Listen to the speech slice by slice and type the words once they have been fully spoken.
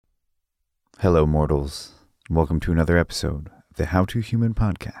Hello, mortals. Welcome to another episode of the How to Human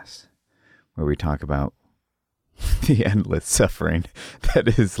podcast, where we talk about the endless suffering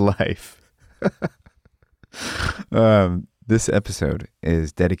that is life. This episode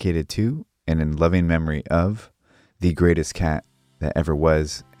is dedicated to and in loving memory of the greatest cat that ever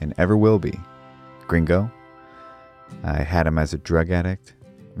was and ever will be, Gringo. I had him as a drug addict.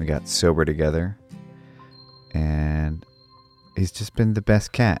 We got sober together, and he's just been the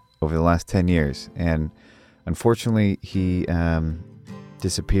best cat over the last 10 years. And unfortunately, he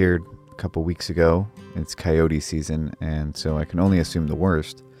disappeared a couple weeks ago. It's coyote season, and so I can only assume the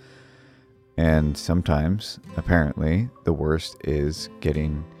worst. And sometimes, apparently, the worst is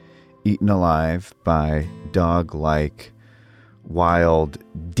getting eaten alive by dog-like, wild,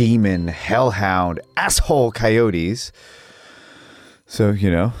 demon, hellhound, asshole coyotes. So,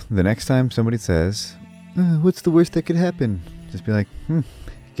 the next time somebody says, what's the worst that could happen? Just be like,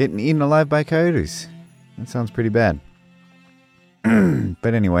 getting eaten alive by coyotes. That sounds pretty bad.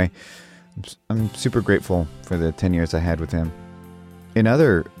 But anyway, I'm super grateful for the 10 years I had with him. In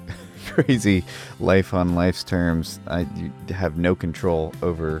other crazy life on life's terms, I have no control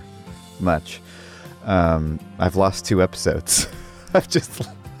over much. I've lost 2 episodes. I've just...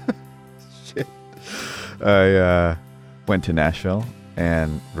 shit. I went to Nashville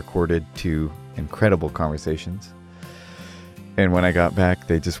and recorded 2 incredible conversations. And when I got back,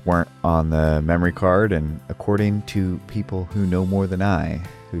 they just weren't on the memory card. And according to people who know more than I,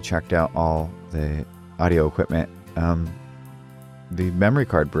 who checked out all the audio equipment, the memory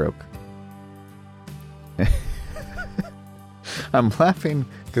card broke. I'm laughing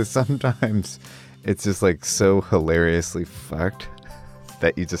because sometimes it's just like so hilariously fucked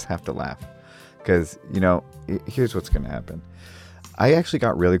that you just have to laugh. Because, here's what's going to happen. I actually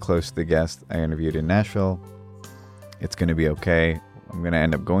got really close to the guest I interviewed in Nashville. It's going to be okay. I'm going to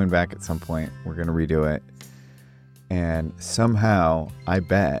end up going back at some point. We're going to redo it. And somehow, I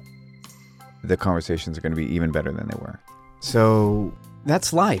bet the conversations are going to be even better than they were. So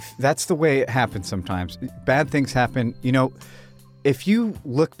that's life. That's the way it happens sometimes. Bad things happen. If you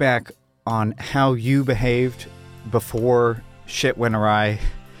look back on how you behaved before shit went awry,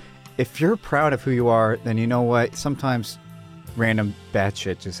 if you're proud of who you are, then you know what? Sometimes random bad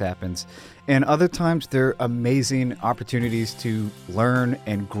shit just happens. And other times they're amazing opportunities to learn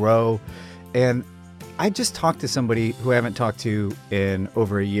and grow. And I just talked to somebody who I haven't talked to in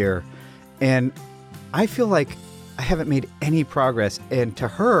over a year. And I feel like I haven't made any progress. And to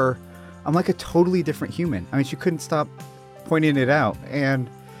her, I'm like a totally different human. I mean, she couldn't stop pointing it out. And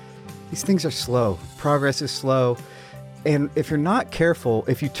these things are slow. Progress is slow. And if you're not careful,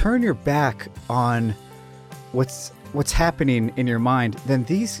 if you turn your back on what's happening in your mind, then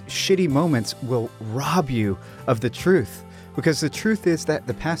these shitty moments will rob you of the truth. Because the truth is that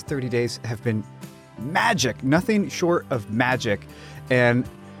the past 30 days have been magic, nothing short of magic. And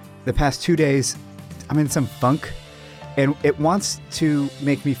the past 2 days, I'm in some funk, and it wants to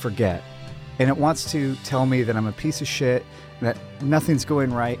make me forget. And it wants to tell me that I'm a piece of shit, that nothing's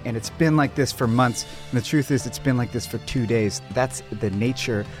going right, and it's been like this for months. And the truth is, it's been like this for 2 days. That's the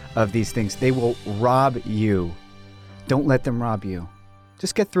nature of these things. They will rob you. Don't let them rob you.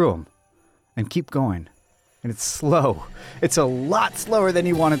 Just get through them and keep going. And it's slow. It's a lot slower than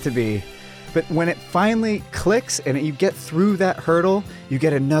you want it to be. But when it finally clicks and you get through that hurdle, you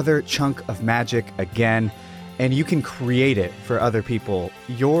get another chunk of magic again, and you can create it for other people.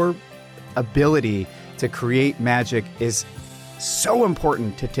 Your ability to create magic is so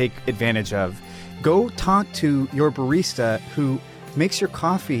important to take advantage of. Go talk to your barista who makes your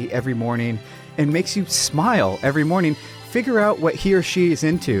coffee every morning and makes you smile every morning. Figure out what he or she is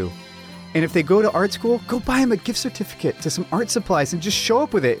into. And if they go to art school, go buy them a gift certificate to some art supplies and just show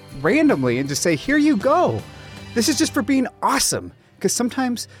up with it randomly and just say, here you go. This is just for being awesome. Because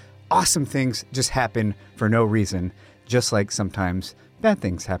sometimes awesome things just happen for no reason, just like sometimes bad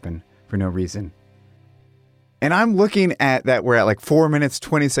things happen for no reason. And I'm looking at that. We're at like 4 minutes,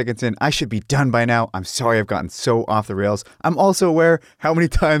 20 seconds in. I should be done by now. I'm sorry I've gotten so off the rails. I'm also aware how many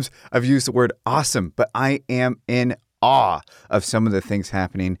times I've used the word awesome, but I am in awe of some of the things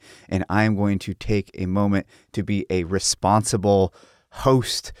happening. And I am going to take a moment to be a responsible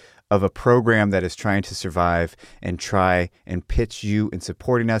host of a program that is trying to survive and try and pitch you in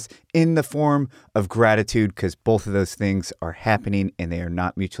supporting us in the form of gratitude, because both of those things are happening and they are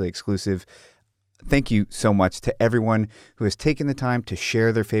not mutually exclusive. Thank you so much to everyone who has taken the time to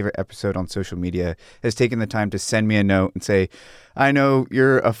share their favorite episode on social media, has taken the time to send me a note and say, I know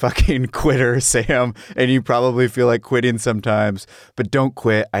you're a fucking quitter, Sam, and you probably feel like quitting sometimes, but don't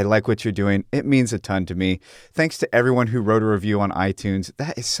quit. I like what you're doing. It means a ton to me. Thanks to everyone who wrote a review on iTunes.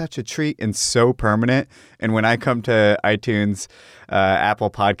 That is such a treat and so permanent. And when I come to iTunes, Apple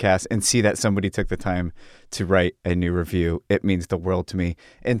Podcasts, and see that somebody took the time to write a new review, it means the world to me.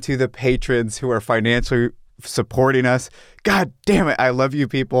 And to the patrons who are financially supporting us, God damn it, I love you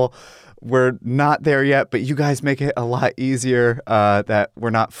people. We're not there yet, but you guys make it a lot easier that we're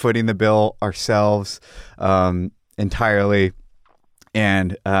not footing the bill ourselves entirely.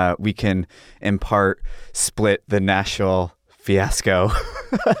 And we can, in part, split the Nashville fiasco.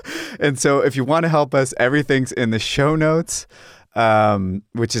 And so if you want to help us, everything's in the show notes,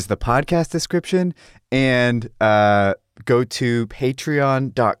 which is the podcast description. And go to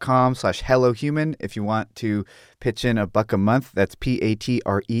patreon.com/hellohuman if you want to pitch in $1 a month. That's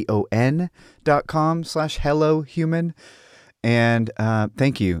patreon.com/hellohuman. And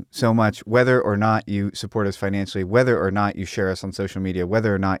thank you so much. Whether or not you support us financially, whether or not you share us on social media,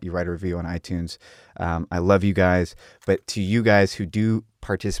 whether or not you write a review on iTunes, I love you guys. But to you guys who do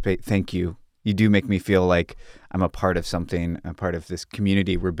participate, thank you. You do make me feel like I'm a part of something, a part of this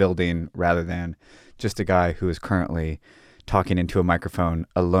community we're building, rather than just a guy who is currently talking into a microphone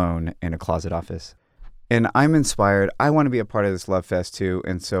alone in a closet office. And I'm inspired. I want to be a part of this Love Fest too.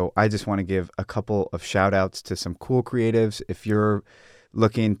 And so I just want to give a couple of shout outs to some cool creatives. If you're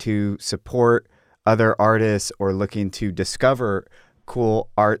looking to support other artists or looking to discover cool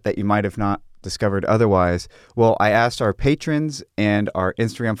art that you might have not discovered otherwise, well, I asked our patrons and our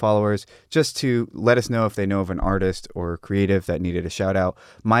Instagram followers just to let us know if they know of an artist or creative that needed a shout out.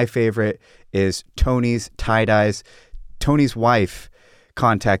 My favorite is Tony's Tie-Dyes. Tony's wife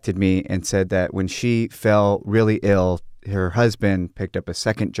contacted me and said that when she fell really ill, her husband picked up a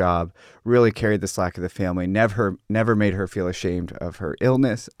second job, really carried the slack of the family, never made her feel ashamed of her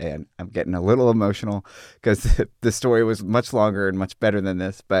illness. And I'm getting a little emotional because the story was much longer and much better than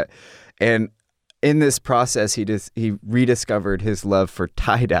this. And in this process, he rediscovered his love for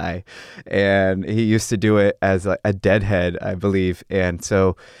tie-dye, and he used to do it as a deadhead, I believe. And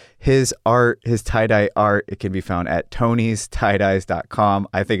so his art, his tie-dye art, it can be found at tonystiedyes.com.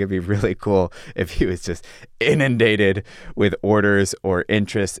 I think it'd be really cool if he was just inundated with orders or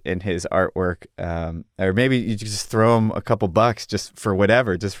interest in his artwork. Or maybe you just throw him a couple bucks just for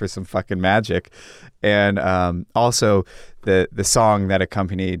whatever, just for some fucking magic. And also the song that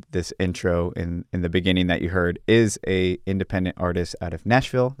accompanied this intro in the beginning that you heard is a independent artist out of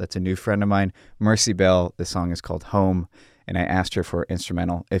Nashville. That's a new friend of mine, Mercy Bell. The song is called Home. And I asked her for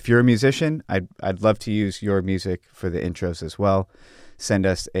instrumental. If you're a musician, I'd love to use your music for the intros as well. Send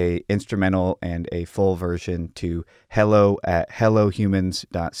us a instrumental and a full version to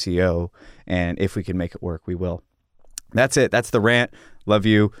hello@hellohumans.co. And if we can make it work, we will. That's it. That's the rant. Love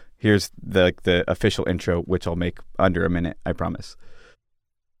you. Here's the official intro, which I'll make under a minute, I promise.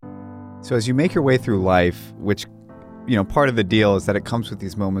 So as you make your way through life, which, part of the deal is that it comes with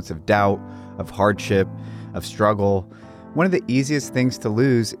these moments of doubt, of hardship, of struggle. One of the easiest things to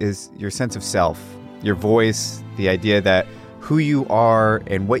lose is your sense of self, your voice, the idea that who you are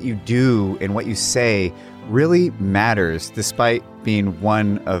and what you do and what you say really matters, despite being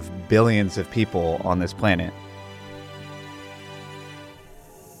one of billions of people on this planet.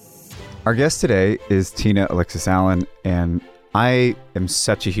 Our guest today is Tina Alexis Allen, and I am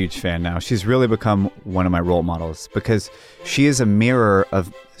such a huge fan now. She's really become one of my role models because she is a mirror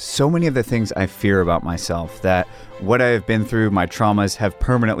of so many of the things I fear about myself, that what I have been through, my traumas have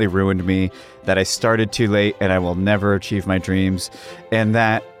permanently ruined me, that I started too late and I will never achieve my dreams, and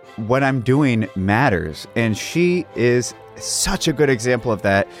that what I'm doing matters. And she is such a good example of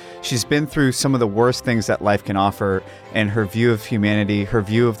that. She's been through some of the worst things that life can offer, and her view of humanity, her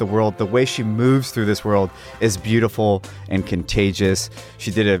view of the world, the way she moves through this world is beautiful and contagious.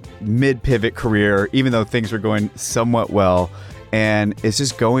 She did a mid-pivot career, even though things were going somewhat well, and is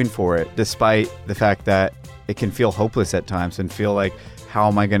just going for it, despite the fact that it can feel hopeless at times and feel like, how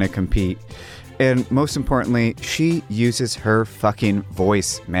am I going to compete? And most importantly, she uses her fucking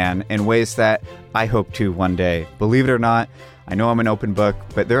voice, man, in ways that I hope to one day. Believe it or not, I know I'm an open book,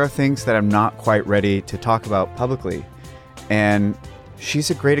 but there are things that I'm not quite ready to talk about publicly. And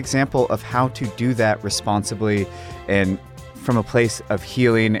she's a great example of how to do that responsibly and from a place of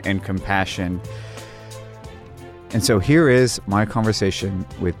healing and compassion. And so here is my conversation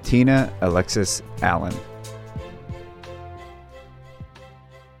with Tina Alexis Allen.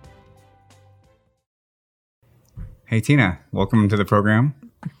 Hey, Tina, welcome to the program.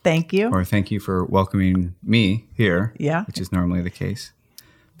 Thank you. Or thank you for welcoming me here, Yeah. which is normally the case.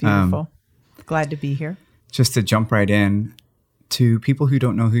 Beautiful. Glad to be here. Just to jump right in, to people who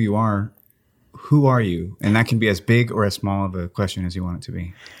don't know who you are you? And that can be as big or as small of a question as you want it to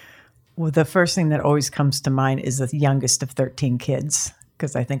be. Well, the first thing that always comes to mind is the youngest of 13 kids,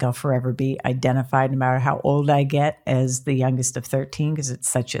 because I think I'll forever be identified, no matter how old I get, as the youngest of 13, because it's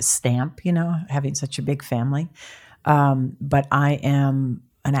such a stamp, having such a big family. But I am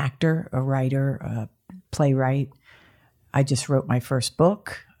an actor, a writer, a playwright. I just wrote my first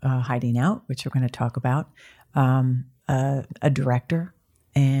book, Hiding Out, which we're going to talk about, a director,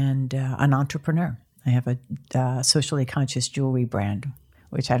 and an entrepreneur. I have a socially conscious jewelry brand,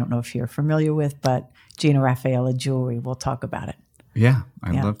 which I don't know if you're familiar with, but Gina Raffaella Jewelry, we'll talk about it. Yeah,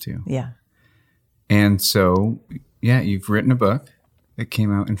 I'd love to. Yeah. And so, you've written a book. It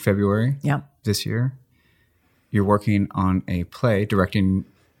came out in February this year. You're working on a play, directing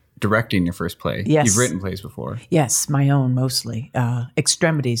your first play. Yes. You've written plays before. Yes, my own mostly.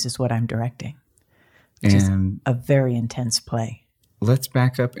 Extremities is what I'm directing, which is a very intense play. Let's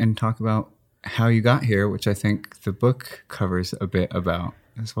back up and talk about how you got here, which I think the book covers a bit about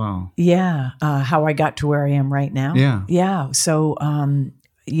as well. Yeah, how I got to where I am right now. Yeah. Yeah, so,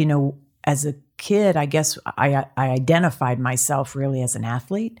 as a kid, I guess I identified myself really as an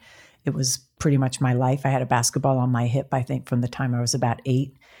athlete. It was pretty much my life. I had a basketball on my hip, I think, from the time I was about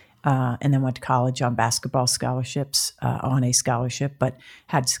 8. And then went to college on basketball scholarships, on a scholarship, but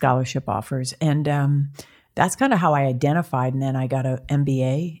had scholarship offers. And that's kind of how I identified. And then I got an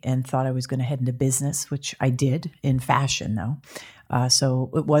MBA and thought I was going to head into business, which I did in fashion, though. So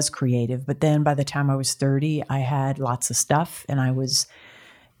it was creative. But then by the time I was 30, I had lots of stuff. And I was,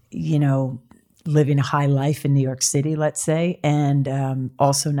 living a high life in New York City, let's say, and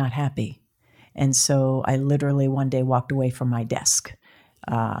also not happy. And so I literally one day walked away from my desk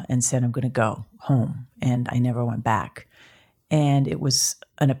and said, I'm going to go home. And I never went back. And it was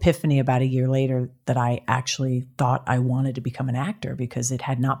an epiphany about a year later that I actually thought I wanted to become an actor, because it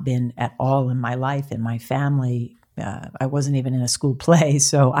had not been at all in my life, in my family. I wasn't even in a school play,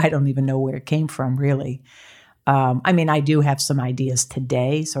 so I don't even know where it came from, really. I do have some ideas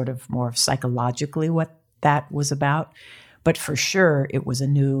today, sort of more psychologically what that was about. But for sure, it was a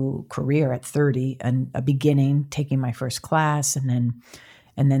new career at 30 and a beginning, taking my first class, and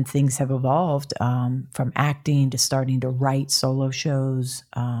then things have evolved from acting to starting to write solo shows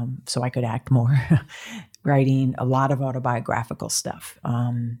so I could act more, writing a lot of autobiographical stuff,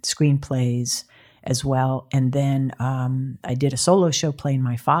 screenplays as well. And then I did a solo show playing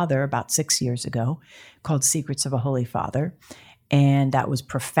my father about 6 years ago called Secrets of a Holy Father. And that was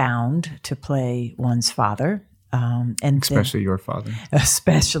profound, to play one's father. And especially your father.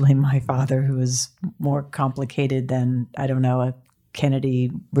 Especially my father, who was more complicated than, I don't know, a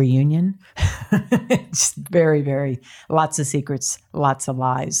Kennedy reunion. Just very, very, lots of secrets, lots of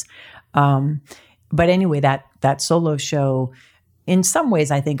lies. But anyway, that solo show, in some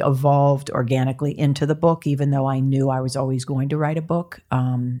ways, I think evolved organically into the book, even though I knew I was always going to write a book.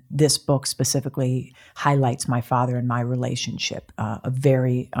 This book specifically highlights my father and my relationship, a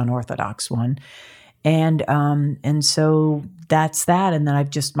very unorthodox one. And so that's that. And then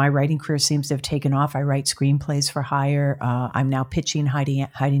my writing career seems to have taken off. I write screenplays for hire. I'm now pitching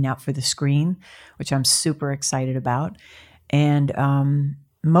Hiding Out for the screen, which I'm super excited about. And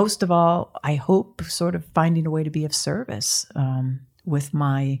most of all, I hope sort of finding a way to be of service with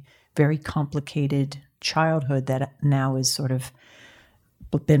my very complicated childhood that now is sort of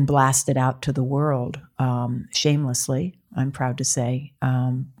been blasted out to the world shamelessly, I'm proud to say.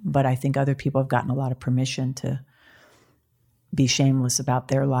 But I think other people have gotten a lot of permission to be shameless about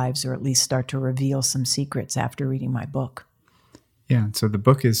their lives, or at least start to reveal some secrets after reading my book. Yeah, so the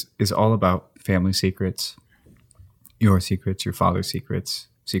book is all about family secrets, your father's secrets,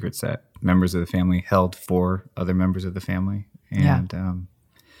 secrets that members of the family held for other members of the family. And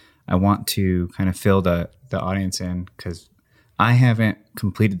I want to kind of fill the audience in, because I haven't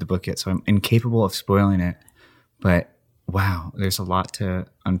completed the book yet, so I'm incapable of spoiling it. But wow, there's a lot to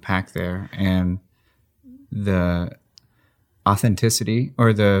unpack there. And the authenticity,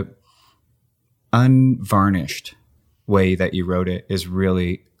 or the unvarnished way that you wrote it, is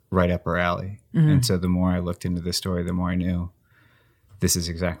really right up our alley. Mm-hmm. And so the more I looked into the story, the more I knew this is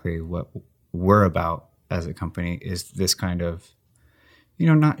exactly what we're about as a company, is this kind of,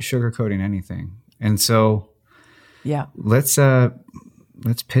 not sugarcoating anything. And so let's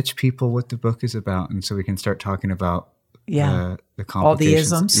pitch people what the book is about, and so we can start talking about the complications. All the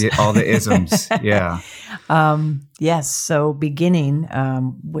isms. All the isms, yeah. Yes, so beginning,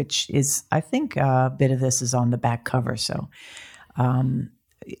 which is, I think a bit of this is on the back cover. So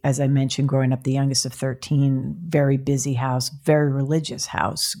as I mentioned, growing up the youngest of 13, very busy house, very religious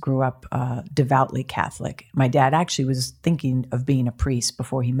house, grew up devoutly Catholic. My dad actually was thinking of being a priest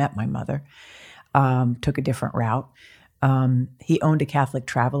before he met my mother, took a different route. He owned a Catholic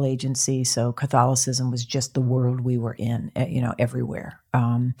travel agency, so Catholicism was just the world we were in, everywhere.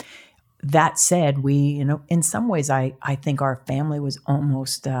 That said, we, in some ways, I think our family was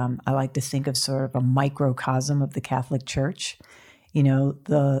almost, I like to think of sort of a microcosm of the Catholic Church.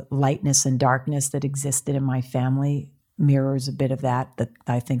 The lightness and darkness that existed in my family mirrors a bit of that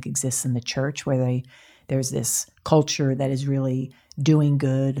I think exists in the church, where there's this culture that is really doing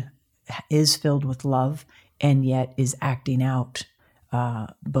good, is filled with love, and yet is acting out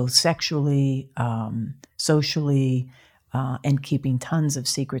both sexually, socially, and keeping tons of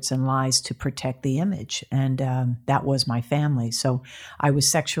secrets and lies to protect the image. And that was my family. So I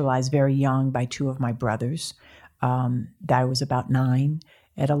was sexualized very young by two of my brothers. I was about 9.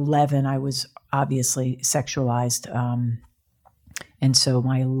 At 11, I was obviously sexualized. And so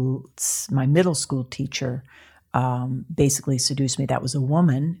my middle school teacher basically seduced me. That was a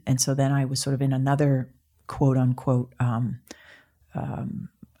woman. And so then I was sort of in another quote unquote,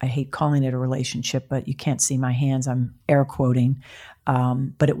 I hate calling it a relationship, but you can't see my hands. I'm air quoting.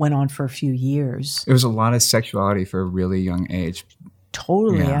 But it went on for a few years. It was a lot of sexuality for a really young age.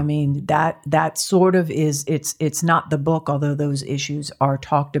 Totally. Yeah. I mean, that sort of is, it's not the book, although those issues are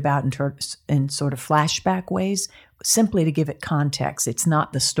talked about in sort of flashback ways, simply to give it context. It's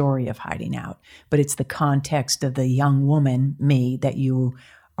not the story of hiding out, but it's the context of the young woman, me, that you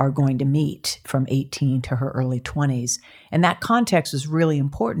are going to meet from 18 to her early 20s. And that context was really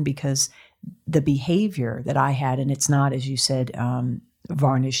important because the behavior that I had, and it's not, as you said,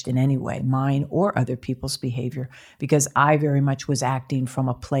 varnished in any way, mine or other people's behavior, because I very much was acting from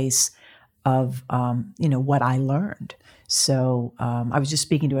a place of, what I learned. So I was just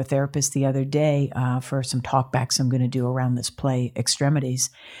speaking to a therapist the other day for some talkbacks I'm going to do around this play,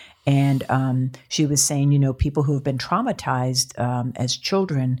 Extremities. And she was saying, people who have been traumatized as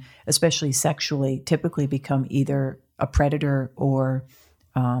children, especially sexually, typically become either a predator or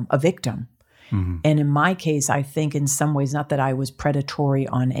a victim. Mm-hmm. And in my case, I think in some ways, not that I was predatory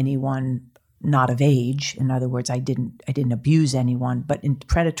on anyone not of age. In other words, I didn't abuse anyone, but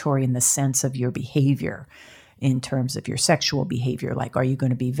predatory in the sense of your behavior, in terms of your sexual behavior. Like, are you going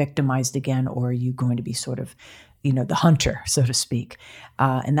to be victimized again, or are you going to be sort of, the hunter, so to speak?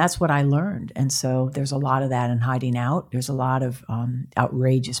 And that's what I learned. And so there's a lot of that in hiding out. There's a lot of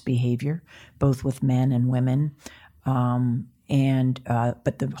outrageous behavior, both with men and women. But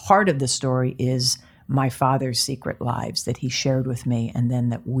the heart of the story is my father's secret lives that he shared with me, and then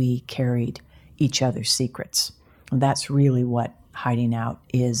that we carried each other's secrets. And that's really what hiding out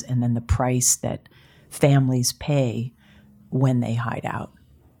is, and then the price that families pay when they hide out.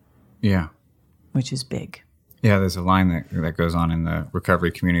 Yeah. Which is big. Yeah, there's a line that goes on in the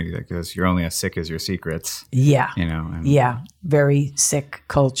recovery community that goes, "You're only as sick as your secrets." Yeah. Yeah. Very sick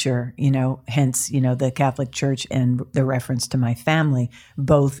culture, hence, the Catholic Church and the reference to my family,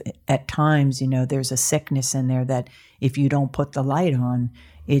 both at times, there's a sickness in there that if you don't put the light on,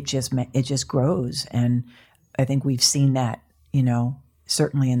 it just grows. And I think we've seen that,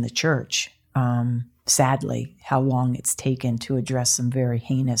 certainly in the church, sadly, how long it's taken to address some very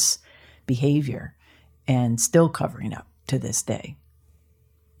heinous behavior, and still covering up to this day.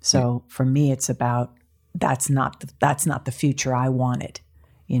 So for me, it's about that's not the future I wanted,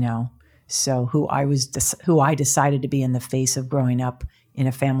 So who I decided to be in the face of growing up in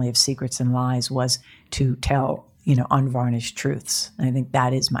a family of secrets and lies was to tell unvarnished truths. And I think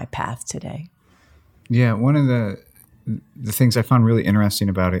that is my path today. Yeah, one of the things I found really interesting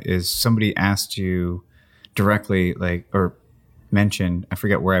about it is somebody asked you directly, or mentioned, I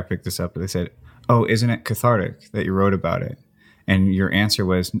forget where I picked this up, but they said, "Oh, isn't it cathartic that you wrote about it?" And your answer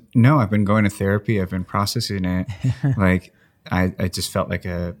was, "No, I've been going to therapy. I've been processing it. I just felt like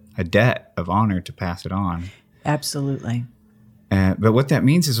a debt of honor to pass it on." Absolutely. But what that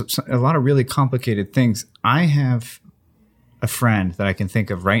means is a lot of really complicated things. I have a friend that I can think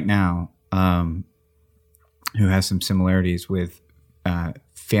of right now who has some similarities with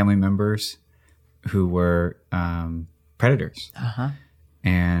family members who were predators. Uh-huh.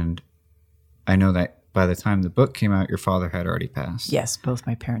 And I know that by the time the book came out, your father had already passed. Yes, both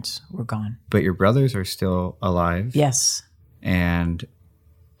my parents were gone. But your brothers are still alive. Yes. And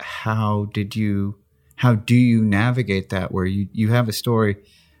how do you navigate that, where you have a story?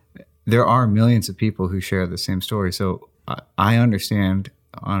 There are millions of people who share the same story. So I understand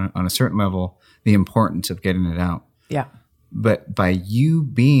on a certain level the importance of getting it out. Yeah. But by you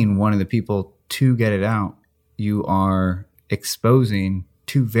being one of the people to get it out, you are exposing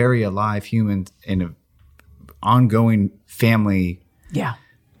two very alive humans in an ongoing family. Yeah.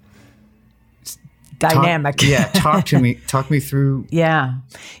 Dynamic. Talk me through. Yeah.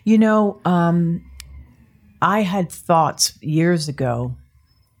 I had thoughts years ago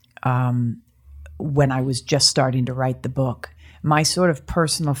when I was just starting to write the book. My sort of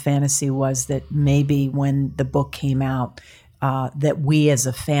personal fantasy was that maybe when the book came out, that we as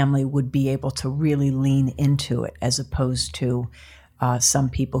a family would be able to really lean into it, as opposed to some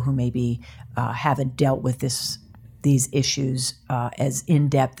people who maybe haven't dealt with these issues as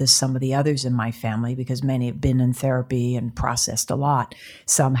in-depth as some of the others in my family, because many have been in therapy and processed a lot.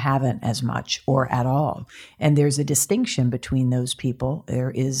 Some haven't as much or at all. And there's a distinction between those people.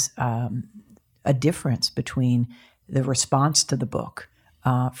 There is a difference between the response to the book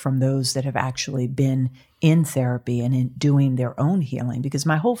from those that have actually been in therapy and in doing their own healing, because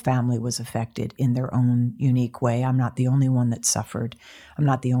my whole family was affected in their own unique way. I'm not the only one that suffered. I'm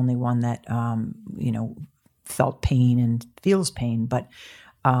not the only one that, felt pain and feels pain. But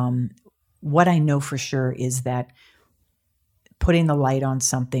what I know for sure is that putting the light on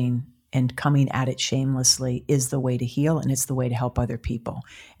something and coming at it shamelessly is the way to heal, and it's the way to help other people.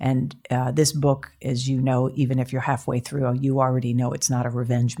 And this book, as you know, even if you're halfway through, you already know it's not a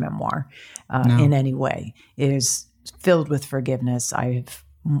revenge memoir in any way. It is filled with forgiveness. I've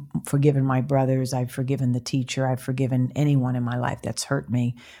forgiven my brothers. I've forgiven the teacher. I've forgiven anyone in my life that's hurt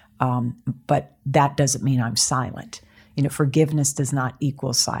me. But that doesn't mean I'm silent. Forgiveness does not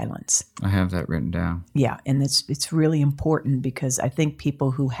equal silence. I have that written down. Yeah, and it's really important, because I think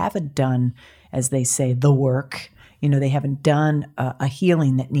people who haven't done, as they say, the work, they haven't done a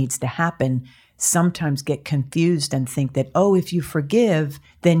healing that needs to happen, sometimes get confused and think that, if you forgive,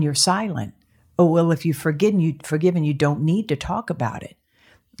 then you're silent. Oh, well, if you've forgiven, you don't need to talk about it.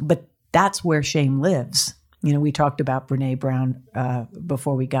 But that's where shame lives. We talked about Brene Brown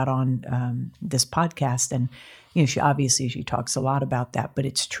before we got on this podcast, and she talks a lot about that, but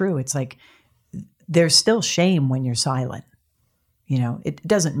it's true. It's like there's still shame when you're silent. It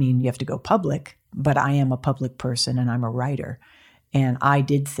doesn't mean you have to go public, but I am a public person and I'm a writer. And I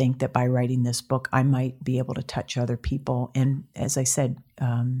did think that by writing this book, I might be able to touch other people. And as I said,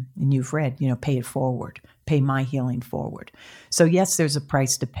 and you've read, pay it forward, pay my healing forward. So yes, there's a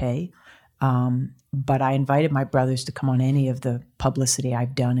price to pay. But I invited my brothers to come on any of the publicity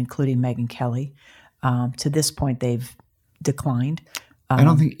I've done, including Megyn Kelly. To this point, they've declined. I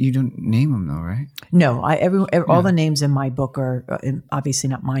don't think you don't name them though, right? No, all the names in my book are obviously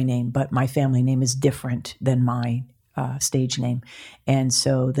not my name, but my family name is different than my stage name. And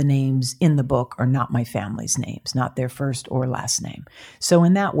so the names in the book are not my family's names, not their first or last name. So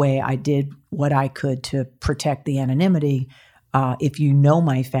in that way, I did what I could to protect the anonymity. If you know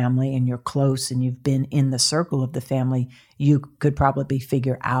my family and you're close and you've been in the circle of the family, you could probably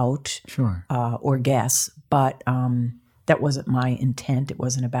figure out or guess. But that wasn't my intent. It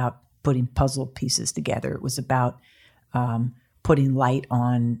wasn't about putting puzzle pieces together. It was about putting light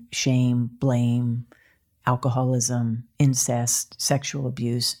on shame, blame, alcoholism, incest, sexual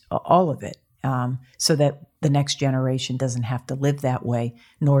abuse, all of it, so that the next generation doesn't have to live that way,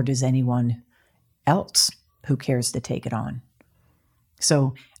 nor does anyone else who cares to take it on.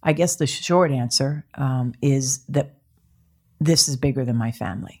 So I guess the short answer is that this is bigger than my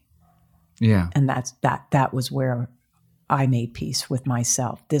family. Yeah. And that was where I made peace with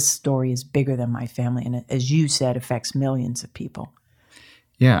myself. This story is bigger than my family. And as you said, affects millions of people.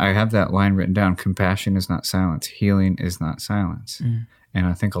 Yeah, I have that line written down. Compassion is not silence. Healing is not silence. And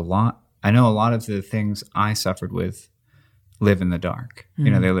I think I know a lot of the things I suffered with live in the dark. They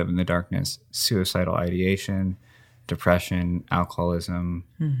live in the darkness. Suicidal ideation, depression, alcoholism,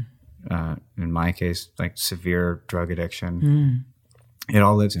 in my case, like severe drug addiction. It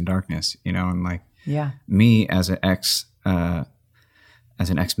all lives in darkness, and like me as an ex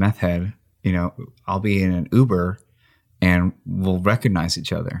meth head, I'll be in an Uber and we'll recognize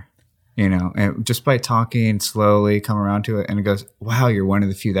each other, and just by talking slowly, come around to it, and it goes, wow, you're one of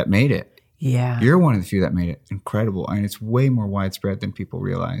the few that made it. Yeah. You're one of the few that made it. Incredible. I mean, it's way more widespread than people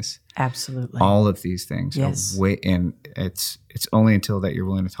realize. Absolutely. All of these things. Yes. And it's only until that you're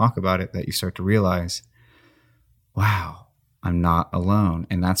willing to talk about it that you start to realize, wow, I'm not alone.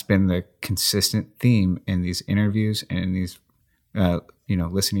 And that's been the consistent theme in these interviews and in these,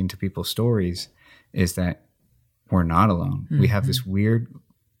 listening to people's stories, is that we're not alone. We have this weird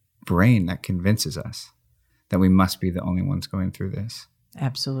brain that convinces us that we must be the only ones going through this.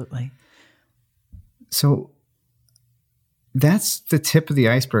 Absolutely. So that's the tip of the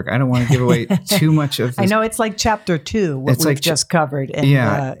iceberg. I don't want to give away too much of this. I know it's like chapter 2, what we've just covered.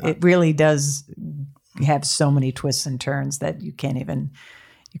 And it really does have so many twists and turns that you can't even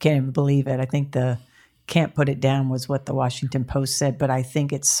You can't even believe it. I think the can't put it down was what the Washington Post said, but I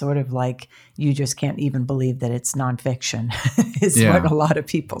think it's sort of like you just can't even believe that it's nonfiction is what a lot of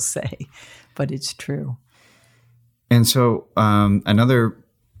people say, but it's true. And so another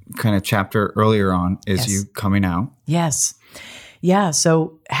kind of chapter earlier on is you coming out. Yes. Yeah.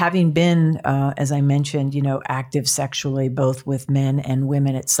 So having been, as I mentioned, active sexually, both with men and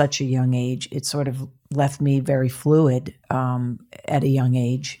women at such a young age, it sort of left me very fluid at a young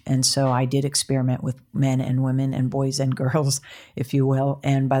age. And so I did experiment with men and women and boys and girls, if you will.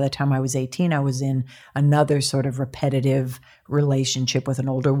 And by the time I was 18, I was in another sort of repetitive relationship with an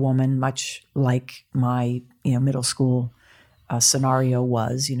older woman, much like my, middle school scenario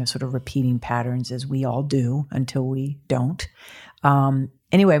was, sort of repeating patterns as we all do until we don't.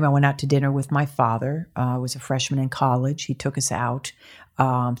 Anyway, I went out to dinner with my father. I was a freshman in college. He took us out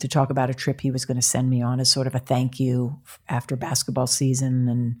to talk about a trip he was going to send me on as sort of a thank you after basketball season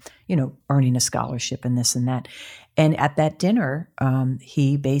and, earning a scholarship and this and that. And at that dinner,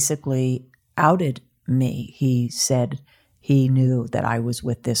 he basically outed me. He said he knew that I was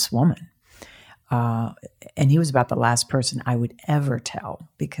with this woman. And he was about the last person I would ever tell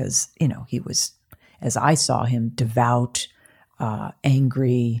because, he was, as I saw him, devout,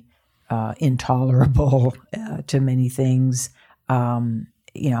 angry, intolerable to many things,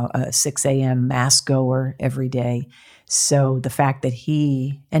 a 6 a.m. mass goer every day. So the fact that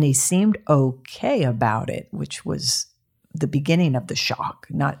he seemed okay about it, which was the beginning of the shock,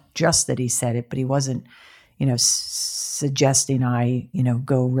 not just that he said it, but he wasn't, suggesting I,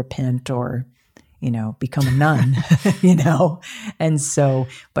 go repent or, become a nun, And so,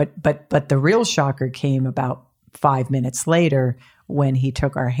 but the real shocker came about 5 minutes later when he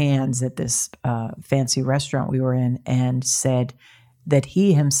took our hands at this fancy restaurant we were in and said that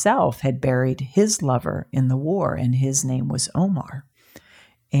he himself had buried his lover in the war and his name was Omar.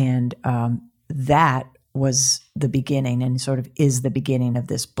 And that was the beginning and sort of is the beginning of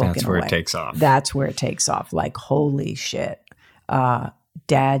this book. That's where it takes off. That's where it takes off. Like, holy shit.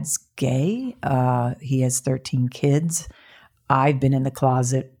 Dad's gay. He has 13 kids. I've been in the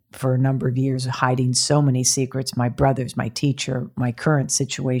closet for a number of years, hiding so many secrets. My brothers, my teacher, my current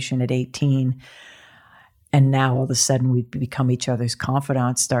situation at 18. And now all of a sudden we've become each other's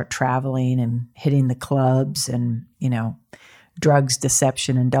confidants, start traveling and hitting the clubs and, drugs,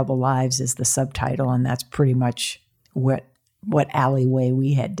 deception, and double lives is the subtitle. And that's pretty much what alleyway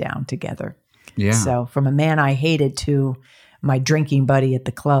we head down together. Yeah. So from a man I hated to my drinking buddy at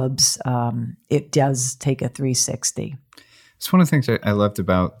the clubs, it does take a 360. It's one of the things I loved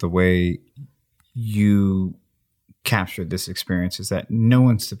about the way you captured this experience is that no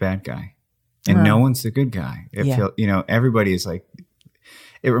one's the bad guy and no one's the good guy. Everybody is like,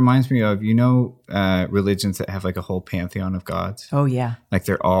 it reminds me of, religions that have like a whole pantheon of gods. Oh, yeah. Like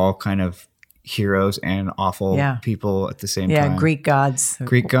they're all kind of heroes and awful people at the same time. Yeah, Greek gods.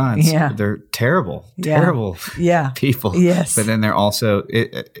 Yeah. They're terrible people. Yes. But then they're also,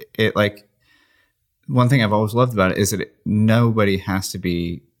 it like, one thing I've always loved about it is that nobody has to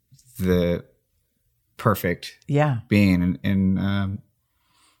be the perfect being. And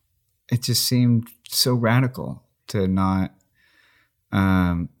it just seemed so radical to not,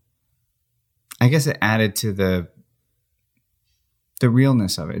 I guess it added to the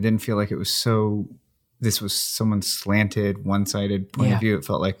realness of it. It didn't feel like it was this was someone's slanted, one-sided point of view. It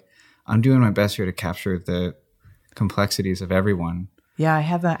felt like I'm doing my best here to capture the complexities of everyone. Yeah, I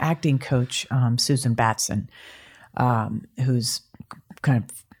have an acting coach, Susan Batson, who's kind of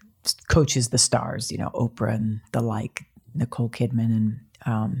coaches the stars, Oprah and the like, Nicole Kidman,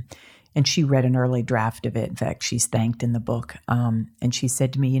 and she read an early draft of it. In fact, she's thanked in the book, and she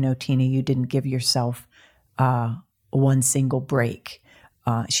said to me, Tina, you didn't give yourself one single break.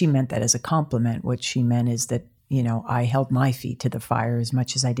 She meant that as a compliment. What she meant is that, I held my feet to the fire as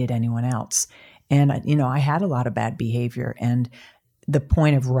much as I did anyone else, and I had a lot of bad behavior, and the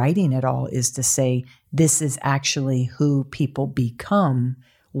point of writing it all is to say, this is actually who people become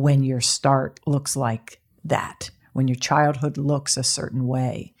when your start looks like that, when your childhood looks a certain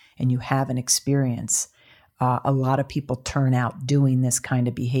way and you have an experience. A lot of people turn out doing this kind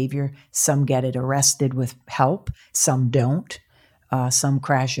of behavior. Some get it arrested with help. Some don't. Some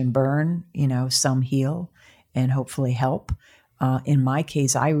crash and burn, some heal and hopefully help. In my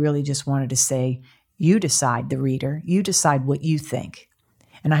case, I really just wanted to say, you decide, the reader. You decide what you think.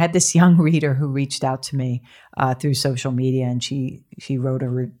 And I had this young reader who reached out to me through social media, and she wrote a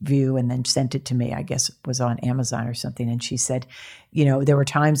review and then sent it to me. I guess it was on Amazon or something. And she said, there were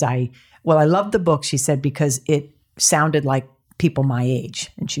times I loved the book, she said, because it sounded like people my age.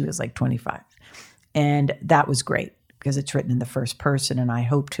 And she was like 25. And that was great because it's written in the first person, and I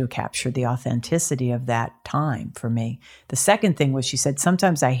hope to capture the authenticity of that time for me. The second thing was she said,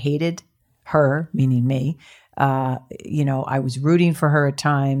 sometimes I hated her, meaning me. I was rooting for her at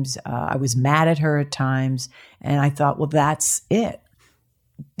times. I was mad at her at times. And I thought, well, that's it,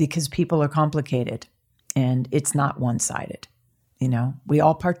 because people are complicated and it's not one-sided. We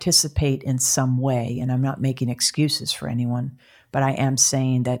all participate in some way, and I'm not making excuses for anyone, but I am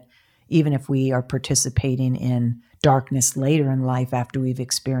saying that even if we are participating in darkness later in life after we've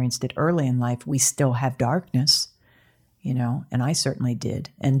experienced it early in life, we still have darkness, and I certainly did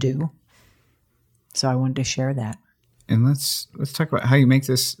and do. So I wanted to share that. And let's talk about how you make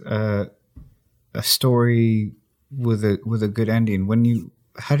this a story with a good ending.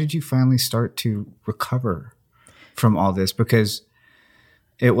 How did you finally start to recover from all this? Because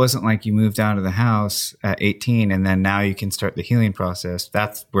it wasn't like you moved out of the house at 18 and then now you can start the healing process.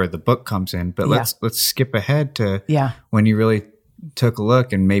 That's where the book comes in. But let's skip ahead to when you really took a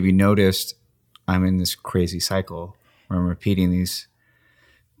look and maybe noticed, I'm in this crazy cycle where I'm repeating these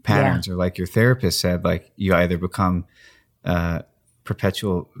patterns, or like your therapist said, like you either become a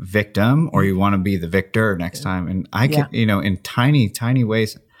perpetual victim or you want to be the victor next time. And I can, in tiny, tiny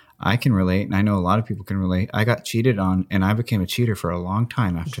ways, I can relate, and I know a lot of people can relate. I got cheated on, and I became a cheater for a long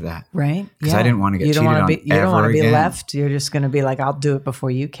time after that. Right? Because I didn't want to get cheated on You don't want to be again. left. You're just going to be like, I'll do it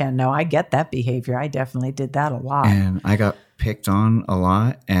before you can. No, I get that behavior. I definitely did that a lot. And I got picked on a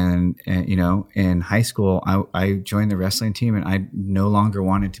lot. And in high school, I joined the wrestling team, and I no longer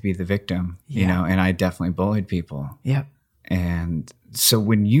wanted to be the victim, and I definitely bullied people. Yep. And so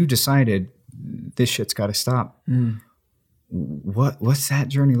when you decided this shit's got to stop, what's that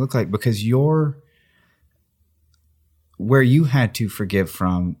journey look like? Because where you had to forgive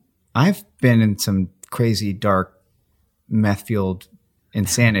from, I've been in some crazy, dark, meth-fueled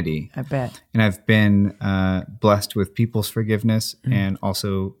insanity. I bet. And I've been blessed with people's forgiveness and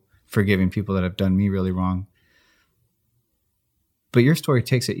also forgiving people that have done me really wrong. But your story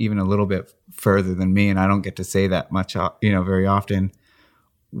takes it even a little bit further than me, and I don't get to say that much, very often.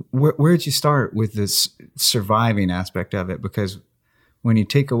 Where did you start with this surviving aspect of it? Because when you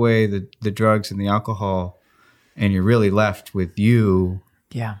take away the drugs and the alcohol and you're really left with you,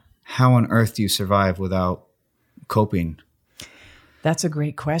 how on earth do you survive without coping? That's a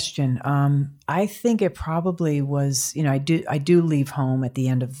great question. I think it probably was, I do leave home at the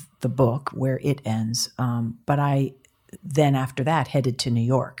end of the book where it ends. But I then after that headed to New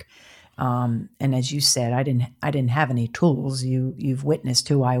York. And as you said, I didn't have any tools. You've witnessed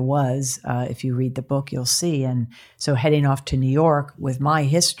who I was. If you read the book, you'll see. And so heading off to New York with my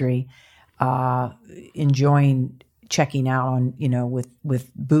history, enjoying checking out on,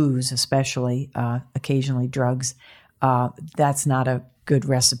 with booze, especially, occasionally drugs, that's not a good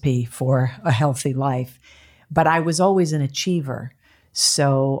recipe for a healthy life. But I was always an achiever.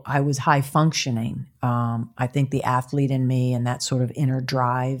 So I was high functioning. I think the athlete in me and that sort of inner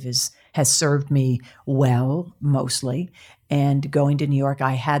drive has served me well, mostly. And going to New York,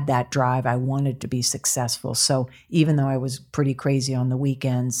 I had that drive. I wanted to be successful. So even though I was pretty crazy on the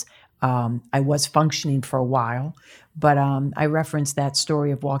weekends, I was functioning for a while. But I referenced that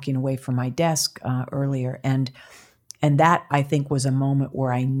story of walking away from my desk earlier. And that, I think, was a moment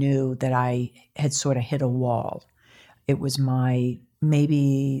where I knew that I had sort of hit a wall. It was my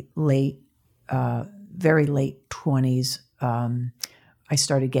maybe very late 20s. I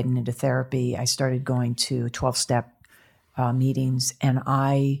started getting into therapy. I started going to 12-step meetings, and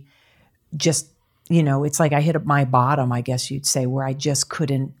I just, it's like I hit my bottom, I guess you'd say, where I just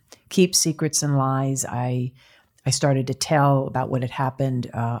couldn't keep secrets and lies. I started to tell about what had happened.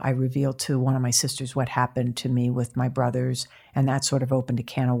 I revealed to one of my sisters what happened to me with my brothers, and that sort of opened a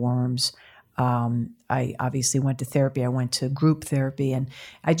can of worms. I obviously went to therapy. I went to group therapy, and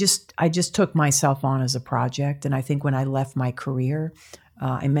I just took myself on as a project. And I think when I left my career,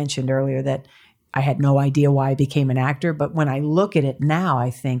 I mentioned earlier that I had no idea why I became an actor. But when I look at it now, I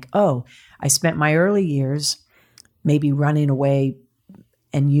think, I spent my early years maybe running away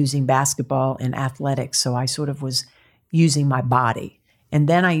and using basketball and athletics. So I sort of was using my body. And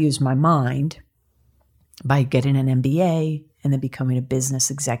then I used my mind by getting an MBA and then becoming a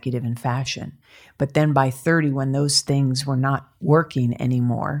business executive in fashion. But then by 30, when those things were not working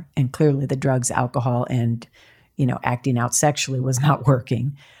anymore, and clearly the drugs, alcohol, and acting out sexually was not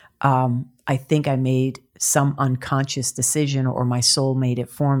working, I think I made some unconscious decision, or my soul made it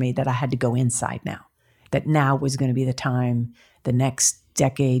for me, that I had to go inside now. That now was going to be the time, the next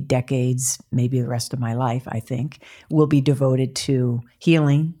decades, maybe the rest of my life, I think, will be devoted to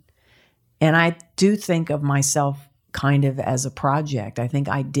healing. And I do think of myself kind of as a project. I think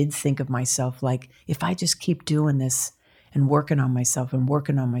I did think of myself like, if I just keep doing this and working on myself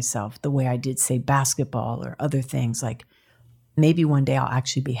the way I did, say, basketball or other things, like maybe one day I'll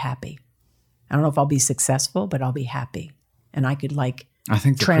actually be happy. I don't know if I'll be successful, but I'll be happy. And I could like I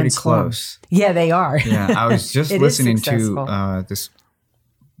think they're transform. pretty close. Yeah, they are. Yeah, I was just listening to this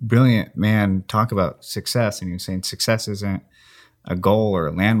brilliant man talk about success, and he was saying success isn't a goal or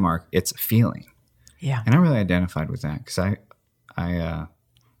a landmark, it's a feeling. Yeah. And I really identified with that because I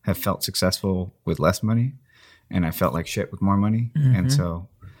have felt successful with less money, and I felt like shit with more money. Mm-hmm. And so,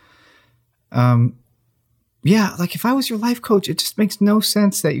 yeah, like if I was your life coach, it just makes no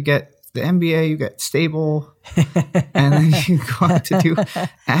sense that you get the MBA, you get stable, and then you go out to do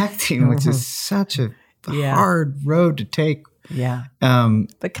acting, which is such a hard road to take. Yeah.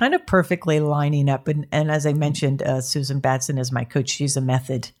 But kind of perfectly lining up. And as I mentioned, Susan Batson is my coach. She's a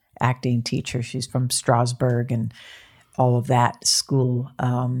method acting teacher. She's from Strasbourg and all of that school.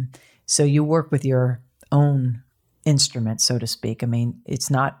 So you work with your own instrument, so to speak. I mean, it's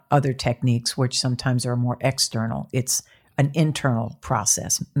not other techniques, which sometimes are more external. It's an internal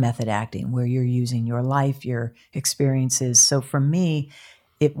process, method acting, where you're using your life, your experiences. So for me,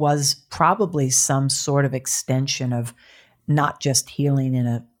 it was probably some sort of extension of not just healing in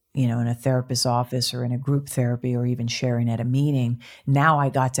a therapist's office or in a group therapy or even sharing at a meeting. Now I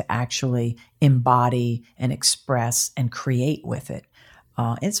got to actually embody and express and create with it.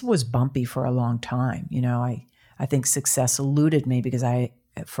 It was bumpy for a long time. I think success eluded me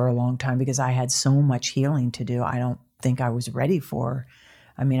for a long time because I had so much healing to do. I don't think I was ready for.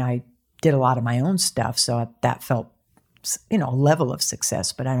 I mean, I did a lot of my own stuff, so that felt, a level of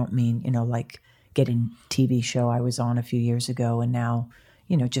success. But I don't mean, like getting TV show I was on a few years ago, and now,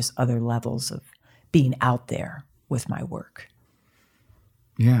 just other levels of being out there with my work.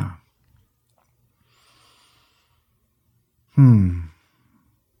 Yeah.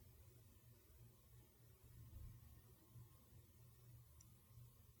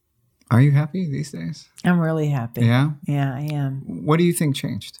 Are you happy these days? I'm really happy. Yeah? Yeah, I am. What do you think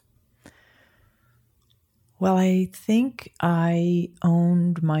changed? Well, I think I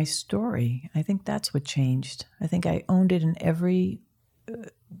owned my story. I think that's what changed. I think I owned it in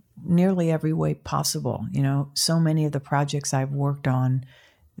nearly every way possible. So many of the projects I've worked on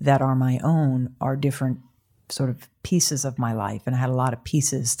that are my own are different sort of pieces of my life. And I had a lot of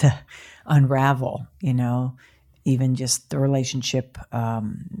pieces to unravel, even just the relationship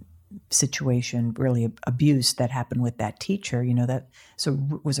situation, really abuse that happened with that teacher, that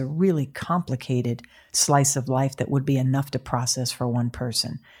was a really complicated slice of life that would be enough to process for one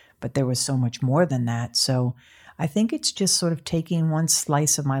person. But there was so much more than that. So I think it's just sort of taking one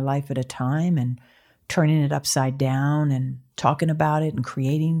slice of my life at a time and turning it upside down and talking about it and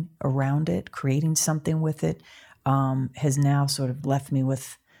creating around it, creating something with it, has now sort of left me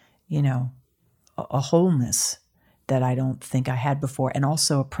with, a wholeness that I don't think I had before. And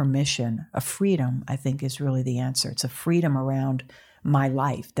also a permission, a freedom, I think is really the answer. It's a freedom around my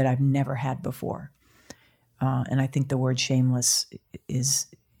life that I've never had before. And I think the word shameless is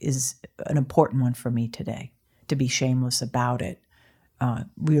an important one for me today. To be shameless about it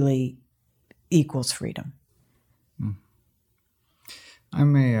really equals freedom.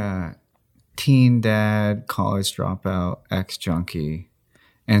 I'm a teen dad, college dropout, ex-junkie.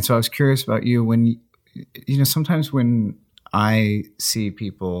 And so I was curious about you when sometimes when I see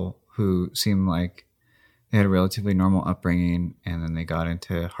people who seem like they had a relatively normal upbringing and then they got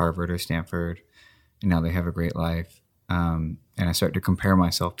into Harvard or Stanford and now they have a great life, and I start to compare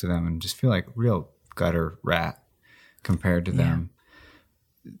myself to them and just feel like real gutter rat compared to them.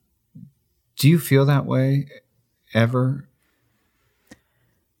 Do you feel that way ever?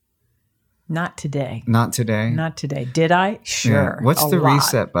 Not today. Not today? Not today. Did I? Sure. Yeah. What's the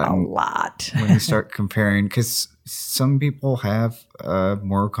reset button? A lot. When you start comparing, because some people have a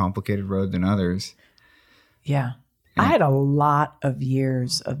more complicated road than others. Yeah. I had a lot of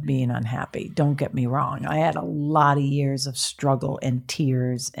years of being unhappy. Don't get me wrong. I had a lot of years of struggle and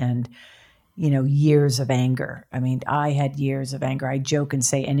tears and, years of anger. I mean, I had years of anger. I joke and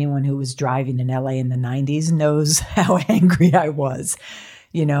say anyone who was driving in LA in the 90s knows how angry I was.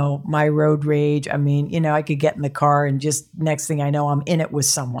 My road rage. I mean, I could get in the car and just next thing I know, I'm in it with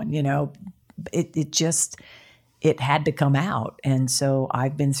someone, it had to come out. And so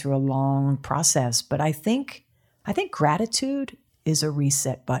I've been through a long process, but I think gratitude is a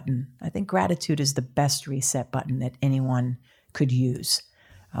reset button. I think gratitude is the best reset button that anyone could use.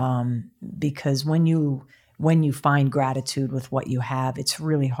 Because when you find gratitude with what you have, it's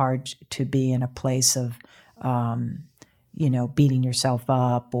really hard to be in a place of, beating yourself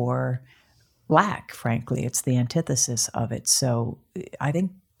up or lack, frankly. It's the antithesis of it. So I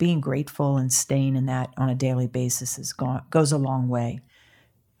think being grateful and staying in that on a daily basis goes a long way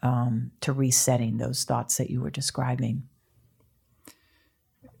to resetting those thoughts that you were describing.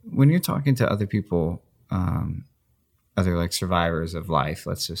 When you're talking to other people, other like survivors of life,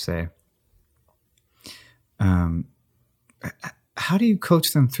 let's just say, how do you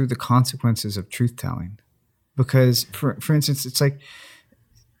coach them through the consequences of truth-telling? Because, for instance, it's like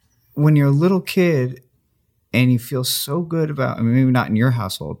when you're a little kid and you feel so good about, I mean, maybe not in your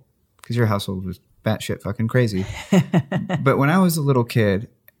household, because your household was batshit fucking crazy. But when I was a little kid,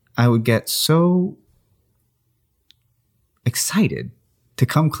 I would get so excited to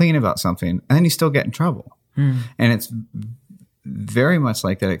come clean about something, and then you still get in trouble. And it's very much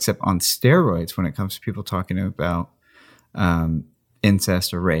like that, except on steroids when it comes to people talking about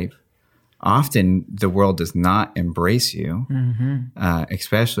incest or rape. Often the world does not embrace you.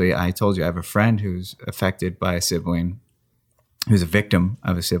 Especially, I told you, I have a friend who's affected by a sibling, who's a victim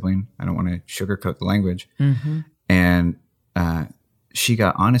of a sibling. I don't want to sugarcoat the language. And she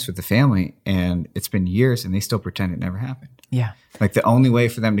got honest with the family, and it's been years, and they still pretend it never happened. Yeah. Like the only way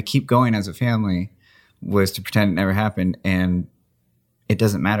for them to keep going as a family was to pretend it never happened. And it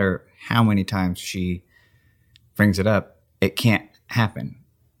doesn't matter how many times she brings it up, it can't happen.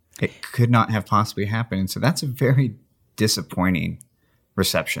 It could not have possibly happened. And so that's a very disappointing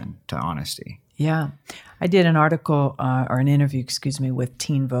reception to honesty. Yeah. I did an article or an interview, with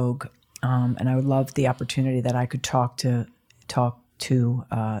Teen Vogue. And I would love the opportunity that I could talk to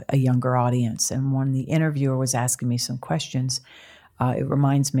a younger audience. And when the interviewer was asking me some questions, it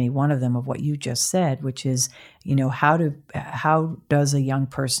reminds me, one of them, of what you just said, which is, how does a young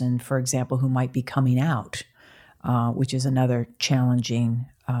person, for example, who might be coming out, which is another challenging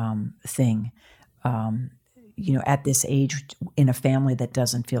thing, at this age in a family that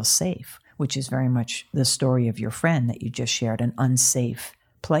doesn't feel safe, which is very much the story of your friend that you just shared, an unsafe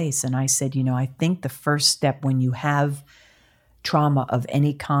place. And I said, I think the first step when you have trauma of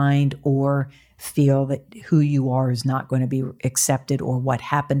any kind, or feel that who you are is not going to be accepted, or what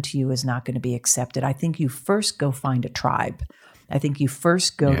happened to you is not going to be accepted, I think you first go find a tribe. I think you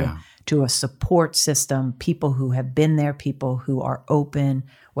first go to a support system, people who have been there, people who are open,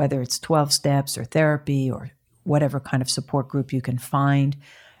 whether it's 12 steps or therapy or whatever kind of support group you can find.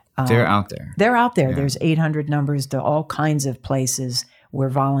 They're out there. They're out there. Yeah. There's 800 numbers to all kinds of places where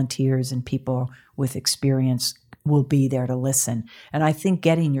volunteers and people with experience will be there to listen. And I think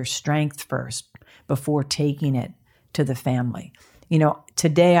getting your strength first before taking it to the family.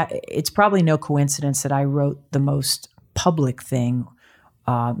 Today, it's probably no coincidence that I wrote the most public thing,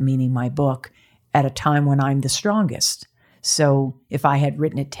 meaning my book, at a time when I'm the strongest. So if I had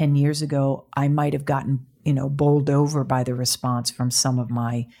written it 10 years ago, I might have gotten, bowled over by the response from some of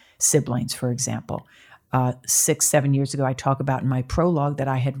my siblings, for example. 6-7 years ago, I talk about in my prologue that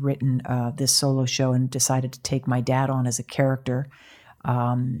I had written this solo show and decided to take my dad on as a character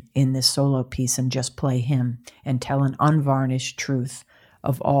in this solo piece and just play him and tell an unvarnished truth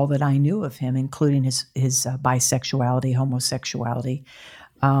of all that I knew of him, including his bisexuality, homosexuality.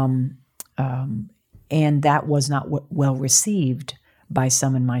 And that was not well received by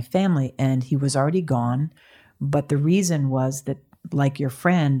some in my family. And he was already gone. But the reason was that, like your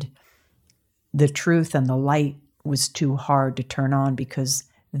friend, the truth and the light was too hard to turn on because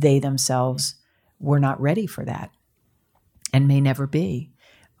they themselves were not ready for that and may never be.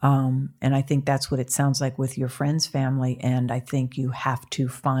 And I think that's what it sounds like with your friend's family. And I think you have to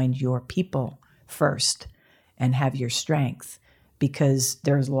find your people first and have your strength, because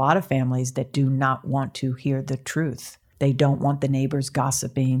there's a lot of families that do not want to hear the truth. They don't want the neighbors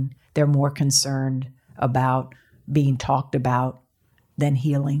gossiping. They're more concerned about being talked about than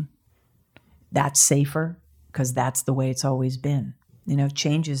healing. That's safer because that's the way it's always been.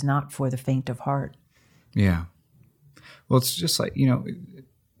 Change is not for the faint of heart. Yeah. Well, it's just like,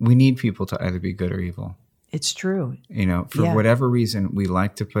 we need people to either be good or evil. It's true. For whatever reason, we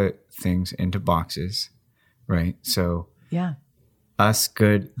like to put things into boxes, right? So us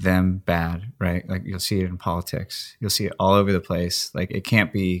good, them bad, right? Like you'll see it in politics. You'll see it all over the place. Like it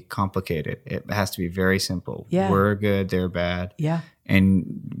can't be complicated. It has to be very simple. Yeah. We're good, they're bad. Yeah.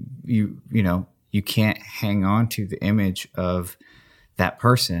 And you can't hang on to the image of that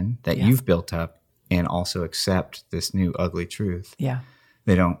person that you've built up and also accept this new ugly truth. Yeah.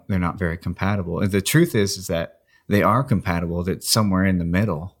 They're not very compatible. And the truth is that they are compatible. That's somewhere in the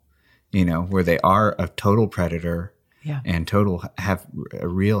middle, where they are a total predator and have a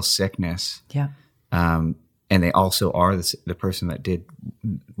real sickness. Yeah. And they also are the person that did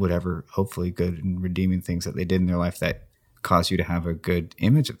whatever, hopefully good and redeeming things that they did in their life that cause you to have a good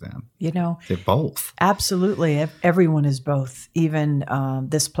image of them. They're both. Absolutely. Everyone is both. Even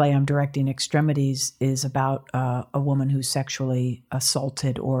this play I'm directing, Extremities, is about a woman who's sexually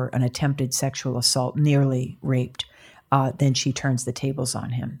assaulted or an attempted sexual assault, nearly raped. Then she turns the tables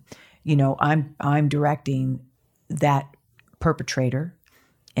on him. I'm directing that perpetrator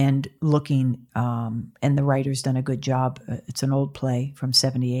and looking, and the writer's done a good job. It's an old play from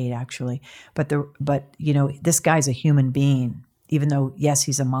 '78, actually. But this guy's a human being, even though, yes,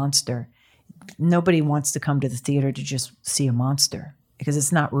 he's a monster. Nobody wants to come to the theater to just see a monster because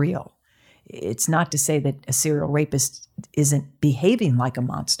it's not real. It's not to say that a serial rapist isn't behaving like a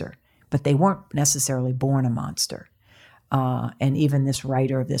monster, but they weren't necessarily born a monster. And even this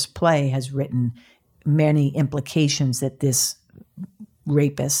writer of this play has written many implications that this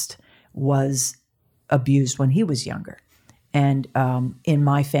rapist was abused when he was younger. And in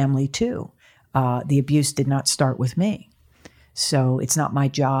my family, too, the abuse did not start with me. So it's not my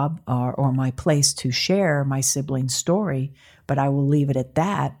job or my place to share my sibling's story, but I will leave it at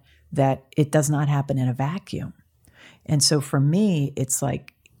that it does not happen in a vacuum. And so for me, it's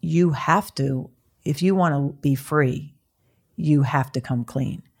like you have to, if you want to be free, you have to come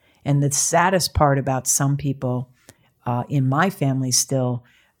clean. And the saddest part about some people in my family still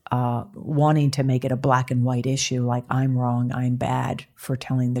wanting to make it a black and white issue, like I'm wrong, I'm bad for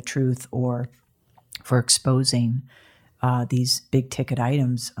telling the truth or for exposing these big ticket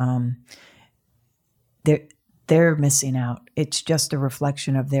items, they're missing out. It's just a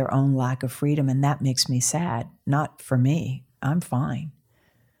reflection of their own lack of freedom, and that makes me sad. Not for me. I'm fine.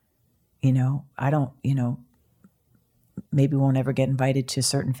 I don't, maybe won't ever get invited to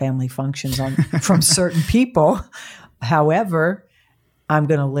certain family functions from certain people. However, I'm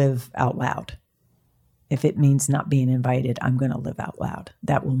going to live out loud. If it means not being invited, I'm going to live out loud.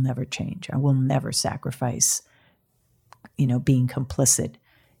 That will never change. I will never sacrifice, being complicit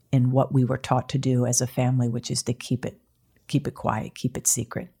in what we were taught to do as a family, which is to keep it quiet, keep it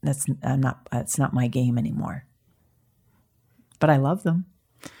secret. That's not my game anymore. But I love them.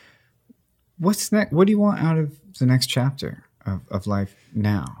 What's next? What do you want out of the next chapter of life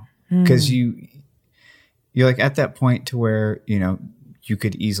now? Because you're like at that point to where, you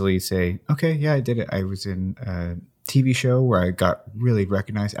could easily say, okay, yeah, I did it. I was in a TV show where I got really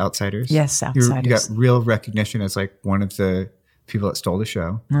recognized. Outsiders. Yes, Outsiders. You got real recognition as like one of the people that stole the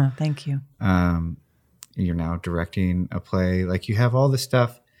show. Oh, thank you. You're now directing a play. Like you have all this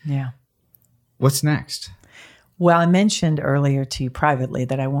stuff. Yeah. What's next? Well, I mentioned earlier to you privately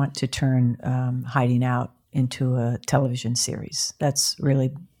that I want to turn Hiding Out into a television series. That's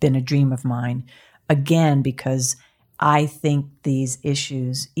really been a dream of mine. Again, because I think these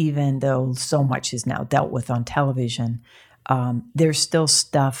issues, even though so much is now dealt with on television, there's still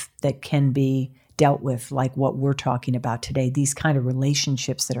stuff that can be dealt with, like what we're talking about today, these kind of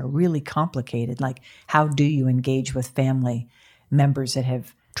relationships that are really complicated. Like, how do you engage with family members that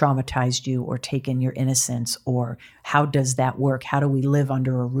have traumatized you or taken your innocence, or how does that work? How do we live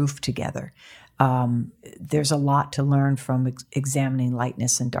under a roof together? There's a lot to learn from examining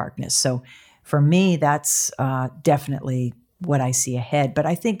lightness and darkness. So for me, that's definitely what I see ahead. But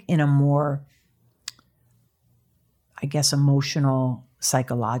I think in a more, emotional,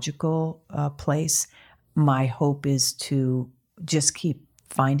 psychological place, my hope is to just keep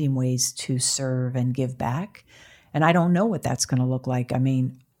finding ways to serve and give back. And I don't know what that's going to look like. I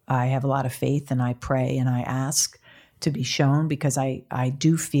mean, I have a lot of faith and I pray and I ask to be shown, because I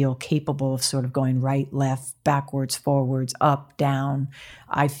do feel capable of sort of going right, left, backwards, forwards, up, down.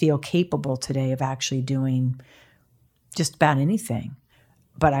 I feel capable today of actually doing just about anything.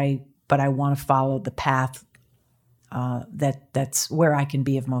 But I want to follow the path that's where I can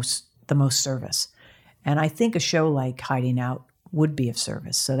be of the most service. And I think a show like Hiding Out would be of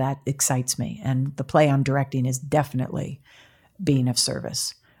service. So that excites me. And the play I'm directing is definitely being of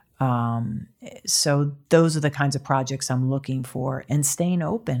service. So those are the kinds of projects I'm looking for, and staying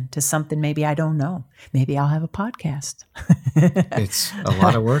open to something maybe I don't know. Maybe I'll have a podcast. It's a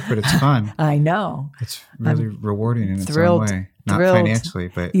lot of work, but it's fun. I know. It's really rewarding in its own way. Not financially,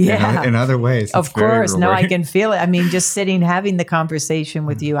 but yeah. in other ways. Of course. No, I can feel it. I mean, just having the conversation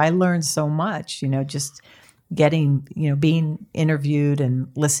with you, I learned so much, just getting, being interviewed and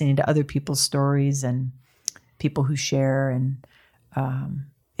listening to other people's stories and people who share. And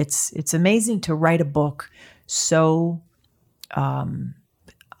it's amazing to write a book so,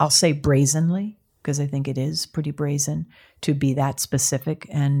 I'll say brazenly, because I think it is pretty brazen to be that specific.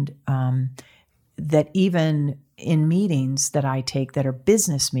 And that even in meetings that I take that are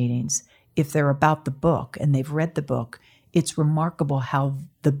business meetings, if they're about the book and they've read the book, it's remarkable how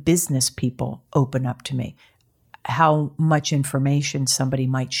the business people open up to me. how much information somebody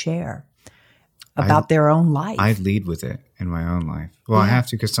might share about their own life. I lead with it in my own life. Well, I have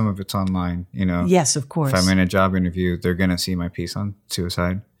to because some of it's online, you know. Yes, of course. If I'm in a job interview, they're going to see my piece on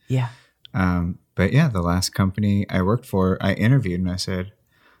suicide. Yeah. But yeah, the last company I worked for, I interviewed and I said,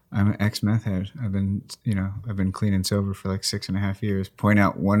 I'm an ex-meth head. I've been clean and sober for like 6.5 years. Point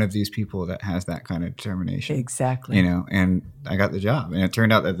out one of these people that has that kind of determination. Exactly. You know, and I got the job. And it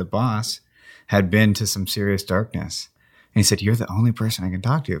turned out that the boss had been to some serious darkness. And he said, you're the only person I can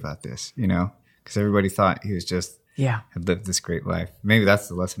talk to about this, you know, because everybody thought he was just had lived this great life. Maybe that's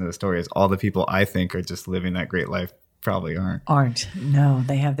the lesson of the story is all the people I think are just living that great life probably aren't. No,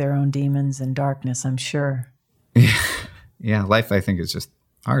 they have their own demons and darkness, I'm sure. Yeah, life I think is just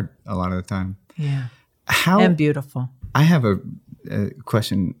hard a lot of the time. Yeah. And beautiful. I have a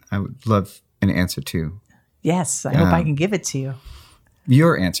question I would love an answer to. Yes, I hope I can give it to you.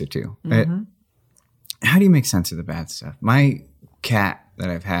 Your answer to. How do you make sense of the bad stuff? My cat that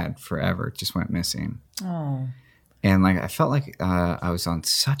I've had forever just went missing. Oh. And like I felt like I was on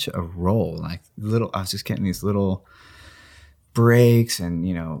such a roll. Like I was just getting these little breaks and,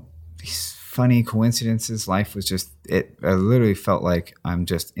 you know, these funny coincidences. Life was just I literally felt like I'm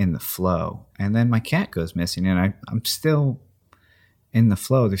just in the flow. And then my cat goes missing and I'm still in the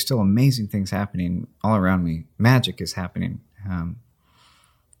flow. There's still amazing things happening all around me. Magic is happening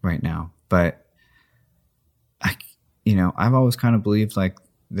right now. But I've always kind of believed like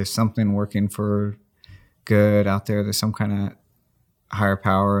there's something working for good out there. There's some kind of higher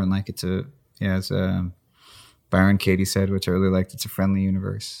power, and like as Byron Katie said, which I really liked, it's a friendly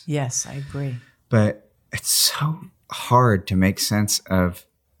universe. Yes, I agree. But it's so hard to make sense of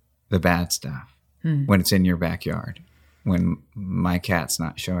the bad stuff when it's in your backyard, when my cat's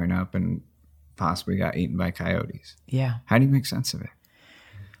not showing up and possibly got eaten by coyotes. Yeah. How do you make sense of it?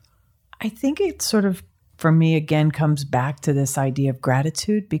 I think it sort of, for me, again, comes back to this idea of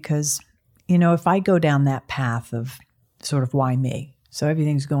gratitude because, you know, if I go down that path of sort of why me? So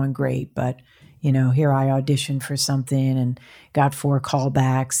everything's going great, but, you know, here I auditioned for something and got 4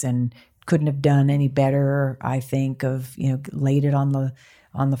 callbacks and couldn't have done any better, I think, of, you know, laid it on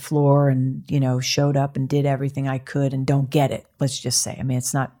the floor and, you know, showed up and did everything I could and don't get it, let's just say. I mean,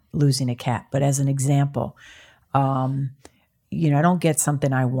 it's not losing a cat, but as an example, you know, I don't get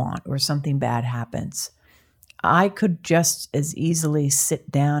something I want or something bad happens. I could just as easily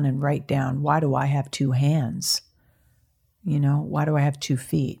sit down and write down, why do I have 2 hands? You know, why do I have 2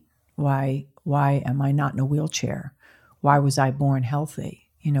 feet? Why am I not in a wheelchair? Why was I born healthy?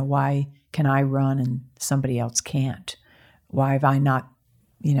 You know, why can I run and somebody else can't? Why have I not,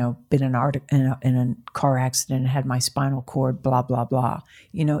 you know, been in a car accident and had my spinal cord, blah, blah, blah.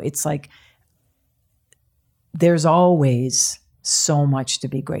 You know, it's like there's always so much to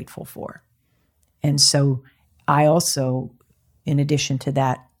be grateful for. And so I also, in addition to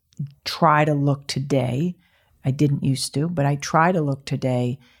that, try to look today. I didn't used to, but I try to look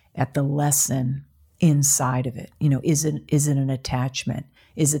today at the lesson inside of it. You know, is it an attachment?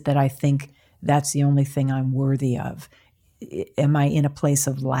 Is it that I think that's the only thing I'm worthy of? Am I in a place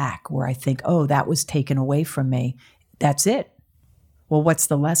of lack where I think, oh, that was taken away from me? That's it. Well, what's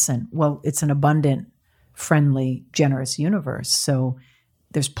the lesson? Well, it's an abundant, friendly, generous universe. So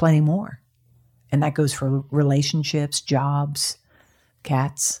there's plenty more. And that goes for relationships, jobs,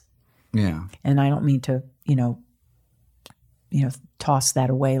 cats. Yeah. And I don't mean to, you know, toss that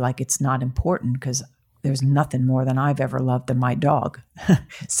away like it's not important, because there's nothing more than I've ever loved than my dog.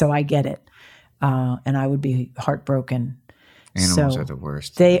 So I get it. And I would be heartbroken. Animals are the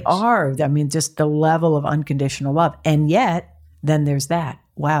worst. They are. I mean, just the level of unconditional love. And yet, then there's that.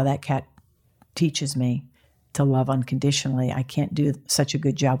 Wow, that cat teaches me to love unconditionally. I can't do such a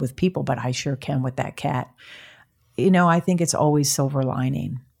good job with people, but I sure can with that cat. You know, I think it's always silver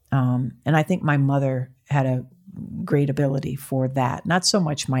lining. And I think my mother had a great ability for that. Not so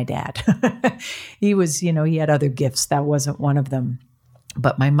much my dad. He was, you know, he had other gifts. That wasn't one of them.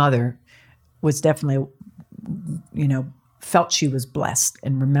 But my mother was definitely, you know, felt she was blessed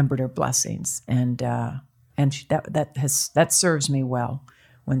and remembered her blessings. And that serves me well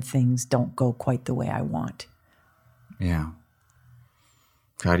when things don't go quite the way I want. Yeah.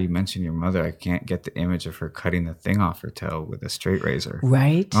 God, you mentioned your mother. I can't get the image of her cutting the thing off her toe with a straight razor.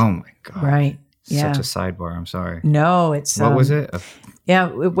 Right. Oh my God. Right. Yeah. Such a sidebar. I'm sorry. No, it's what was it? Yeah,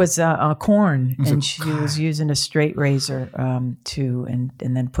 it was corn, and she was using a straight razor and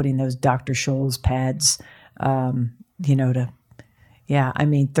then putting those Dr. Scholl's pads, you know, I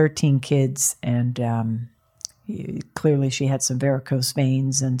mean, 13 kids, and clearly she had some varicose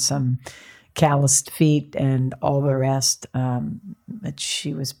veins and some calloused feet and all the rest. But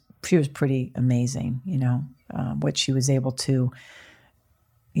she was pretty amazing, what she was able to,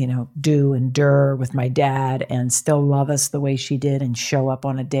 do, endure with my dad and still love us the way she did and show up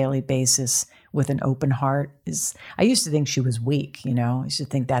on a daily basis with an open heart. I used to think she was weak, I used to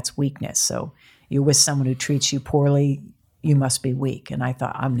think that's weakness. So you're with someone who treats you poorly, you must be weak. And I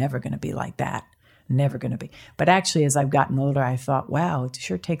thought, I'm never going to be like that. Never going to be. But actually, as I've gotten older, I thought, wow, it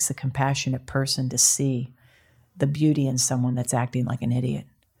sure takes a compassionate person to see the beauty in someone that's acting like an idiot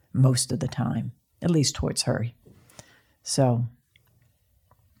most of the time, at least towards her. So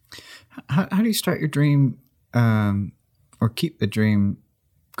how do you start your dream or keep the dream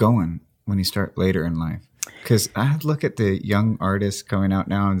going when you start later in life? Because I look at the young artists going out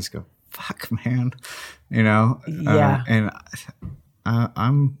now and just go, fuck, man, Yeah. And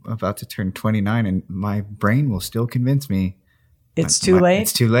I'm about to turn 29 and my brain will still convince me it's too late.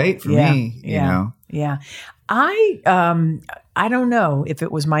 It's too late for me, Yeah. I don't know if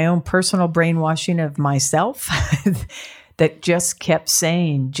it was my own personal brainwashing of myself that just kept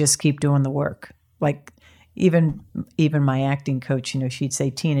saying, just keep doing the work. Like even my acting coach, she'd say,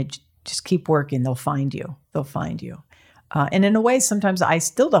 Tina, just keep working. They'll find you. And in a way, sometimes I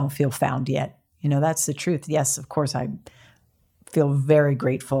still don't feel found yet. That's the truth. Yes, of course, I feel very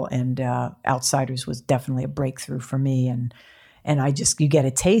grateful. And Outsiders was definitely a breakthrough for me. And you get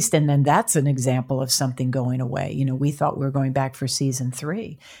a taste. And then that's an example of something going away. We thought we were going back for season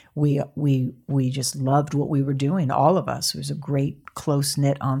 3. We just loved what we were doing. All of us. It was a great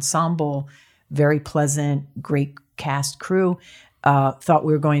close-knit ensemble, very pleasant, great cast crew. Thought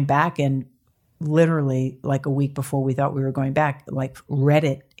we were going back, and literally like a week before we thought we were going back, like read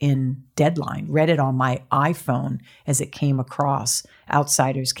it on my iPhone as it came across,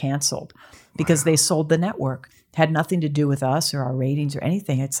 Outsiders canceled because they sold the network. Had nothing to do with us or our ratings or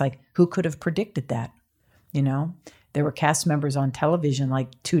anything. It's like, who could have predicted that? There were cast members on television like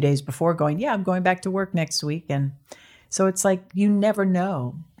 2 days before going, yeah, I'm going back to work next week. And so it's like, you never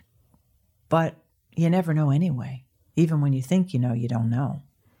know, but you never know anyway. Even when you think you know, you don't know.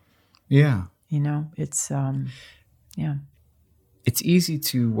 Yeah. It's, It's easy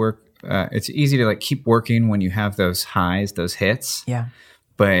to work. It's easy to keep working when you have those highs, those hits. Yeah.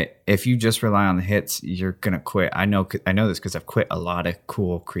 But if you just rely on the hits, you're going to quit. I know this because I've quit a lot of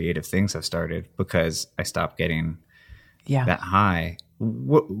cool creative things I've started because I stopped getting that high.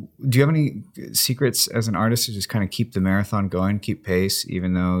 Do you have any secrets as an artist to just kind of keep the marathon going, keep pace,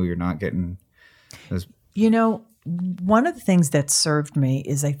 even though you're not getting those? One of the things that served me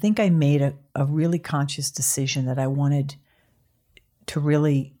is I think I made a really conscious decision that I wanted to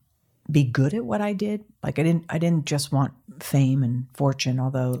really be good at what I did. Like I didn't just want fame and fortune,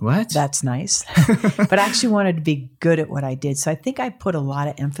 although that's nice, but I actually wanted to be good at what I did. So I think I put a lot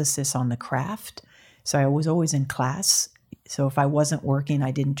of emphasis on the craft. So I was always in class. So if I wasn't working,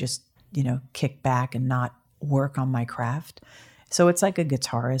 I didn't just, kick back and not work on my craft. So it's like a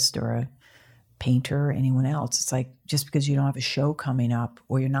guitarist or a painter or anyone else. It's like, just because you don't have a show coming up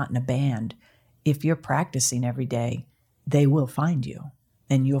or you're not in a band, if you're practicing every day, they will find you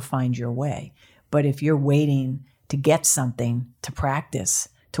and you'll find your way. But if you're waiting to get something to practice,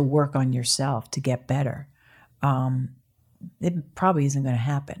 to work on yourself, to get better, it probably isn't going to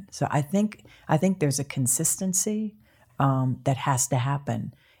happen. So I think there's a consistency that has to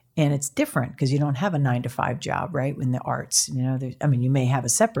happen. And it's different because you don't have a 9-to-5 job, right? In the arts, you may have a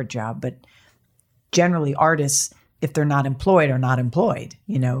separate job, but generally artists, if they're not employed, are not employed.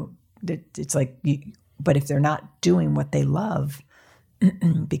 It's like, but if they're not doing what they love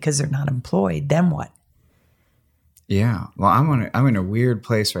because they're not employed, then what? Yeah. Well, I'm in a weird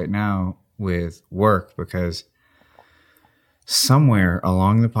place right now with work because somewhere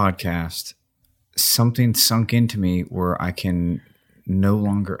along the podcast, something sunk into me where I can no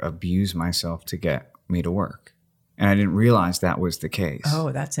longer abuse myself to get me to work. And I didn't realize that was the case.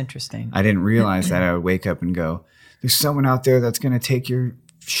 Oh, that's interesting. I didn't realize that I would wake up and go, there's someone out there that's going to take your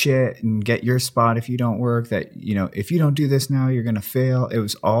shit and get your spot if you don't work, that, if you don't do this now, you're going to fail. It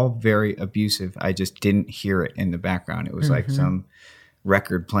was all very abusive. I just didn't hear it in the background. It was like some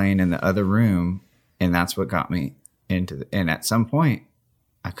record playing in the other room. And that's what got me and at some point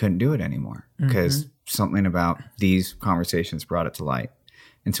I couldn't do it anymore because something about these conversations brought it to light.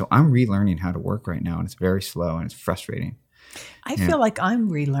 And so I'm relearning how to work right now, and it's very slow and it's frustrating. I feel like I'm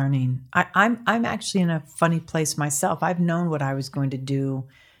relearning. I'm actually in a funny place myself. I've known what I was going to do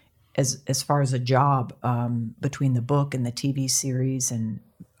as far as a job between the book and the TV series and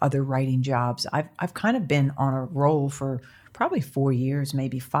other writing jobs. I've kind of been on a roll for probably 4 years,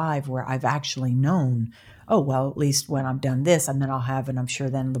 maybe 5, where I've actually known, oh, well, at least when I'm done this, and then I'll have, and I'm sure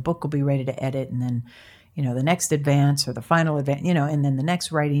then the book will be ready to edit, and then, the next advance or the final advance, and then the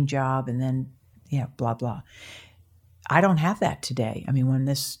next writing job, and then, blah, blah. I don't have that today. I mean, when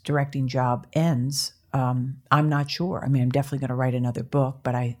this directing job ends, I'm not sure. I mean, I'm definitely going to write another book,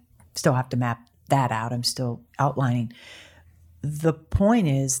 but I still have to map that out. I'm still outlining. The point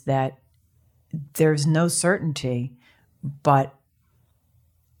is that there's no certainty, but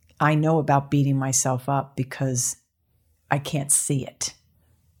I know about beating myself up because I can't see it.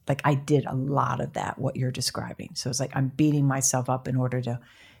 Like, I did a lot of that, what you're describing. So it's like I'm beating myself up in order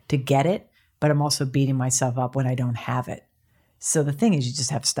to get it, but I'm also beating myself up when I don't have it. So the thing is, you just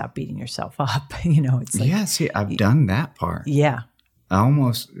have to stop beating yourself up. It's like, yeah, see, I've done that part. Yeah. I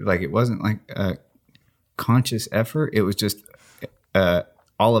almost, like, it wasn't like a conscious effort. It was just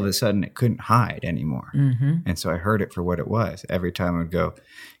all of a sudden it couldn't hide anymore. Mm-hmm. And so I heard it for what it was. Every time I would go,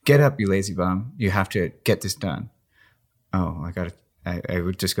 get up, you lazy bum. You have to get this done. Oh, I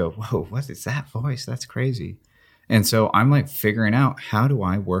would just go, whoa, what is that voice? That's crazy. And so I'm like figuring out, how do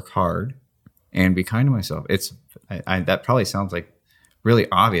I work hard and be kind to myself? That probably sounds like really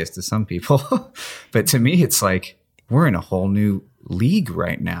obvious to some people, but to me, it's like, we're in a whole new league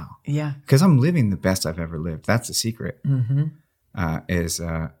right now. Yeah. Because I'm living the best I've ever lived. That's the secret. Mm-hmm. I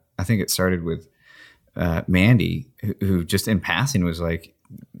think it started with Mandy, who just in passing was like,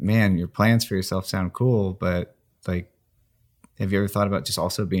 man, your plans for yourself sound cool, but like, have you ever thought about just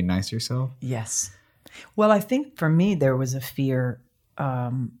also being nice to yourself? Yes. Well, I think for me, there was a fear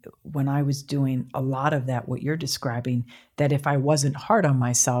when I was doing a lot of that, what you're describing, that if I wasn't hard on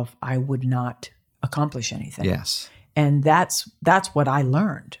myself, I would not accomplish anything. Yes. And that's what I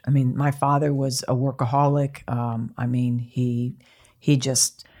learned. I mean, my father was a workaholic. I mean, he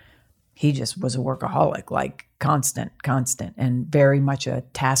just was a workaholic, like constant, and very much a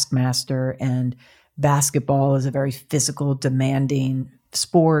taskmaster. And basketball is a very physical, demanding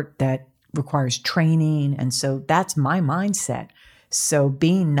sport that requires training. And so that's my mindset. So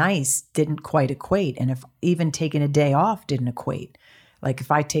being nice didn't quite equate. And if even taking a day off didn't equate. Like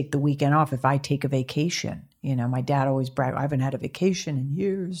if I take the weekend off, if I take a vacation, my dad always bragged, I haven't had a vacation in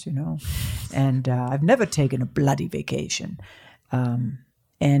years, and I've never taken a bloody vacation.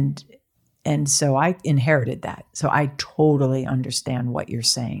 And so I inherited that. So I totally understand what you're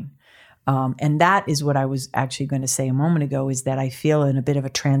saying. And that is what I was actually going to say a moment ago, is that I feel in a bit of a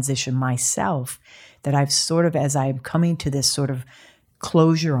transition myself, that I've sort of, as I'm coming to this sort of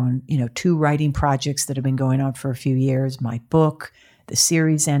closure on, 2 writing projects that have been going on for a few years, my book, the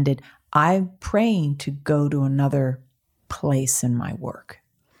series ended, I'm praying to go to another place in my work.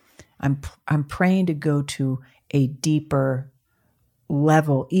 I'm praying to go to a deeper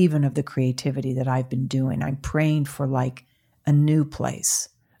level, even of the creativity that I've been doing. I'm praying for like a new place,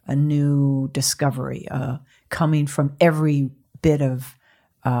 a new discovery, coming from every bit of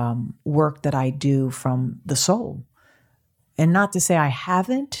work that I do from the soul. And not to say I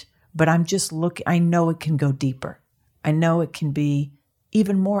haven't, but I'm just looking, I know it can go deeper. I know it can be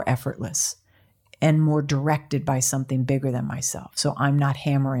even more effortless and more directed by something bigger than myself. So I'm not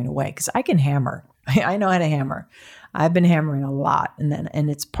hammering away, because I can hammer. I know how to hammer. I've been hammering a lot, and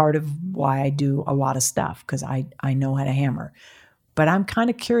it's part of why I do a lot of stuff, because I know how to hammer. But I'm kind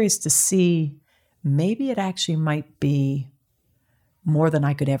of curious to see, maybe it actually might be more than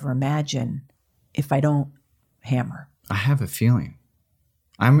I could ever imagine if I don't hammer. I have a feeling.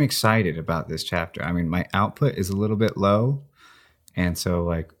 I'm excited about this chapter. I mean, my output is a little bit low. And so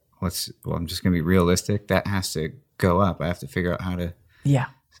like, I'm just going to be realistic. That has to go up. I have to figure out how to,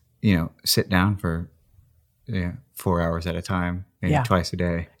 sit down for 4 hours at a time, maybe twice a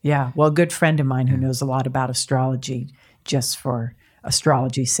day. Yeah. Well, a good friend of mine who knows a lot about astrology, just for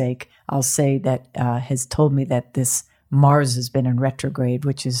astrology's sake, I'll say that has told me that this Mars has been in retrograde,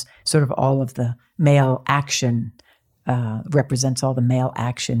 which is sort of all of the male action, represents all the male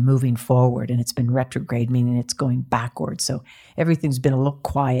action moving forward, and it's been retrograde, meaning it's going backwards. So everything's been a little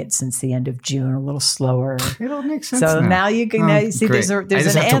quiet since the end of June, a little slower. It all makes sense. So now you can now you see great. there's I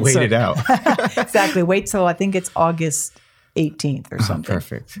just an have answer. to wait it out. Exactly. Wait till I think it's August 18th or something.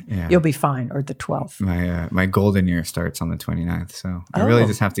 Perfect. Yeah. You'll be fine, or the 12th. My golden year starts on the 29th, so I really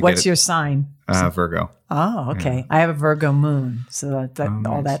just have to get What's your sign? Virgo. Oh, okay. Yeah. I have a Virgo moon, so that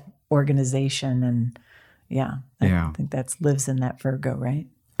all that organization and I think that lives in that Virgo, right?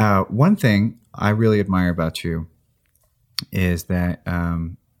 One thing I really admire about you is that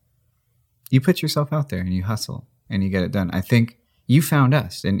you put yourself out there and you hustle and you get it done. I think you found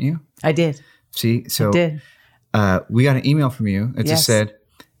us, didn't you? I did. See, so I did. We got an email from you that just said,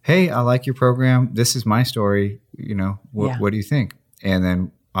 "Hey, I like your program. This is my story. What do you think?" And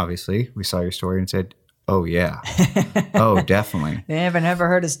then obviously we saw your story and said, oh yeah. Oh, definitely. They never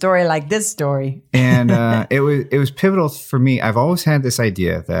heard a story like this story. And it was pivotal for me. I've always had this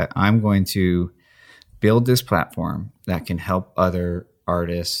idea that I'm going to build this platform that can help other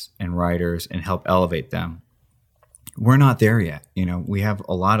artists and writers and help elevate them. We're not there yet. We have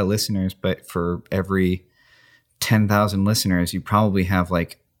a lot of listeners, but for every 10,000 listeners, you probably have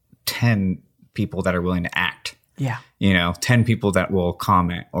like 10 people that are willing to act. Yeah. 10 people that will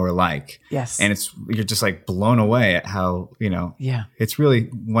comment or like. Yes. And you're just like blown away at how, yeah, it's really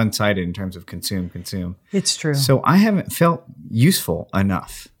one-sided in terms of consume. It's true. So I haven't felt useful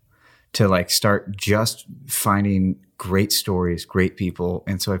enough to like start just finding great stories, great people.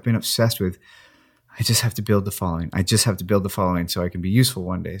 And so I've been obsessed with, I just have to build the following. I just have to build the following so I can be useful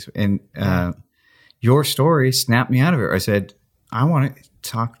one day. And your story snapped me out of it. I said, I want to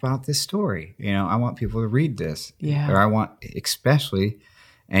talk about this story. I want people to read this. Yeah. Or I want, especially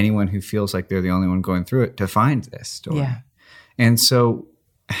anyone who feels like they're the only one going through it, to find this story. Yeah. And so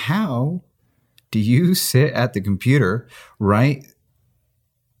how do you sit at the computer, write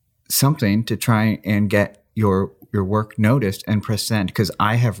something to try and get your work noticed and press send? Because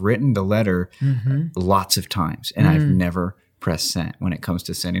I have written the letter lots of times and I've never pressed send when it comes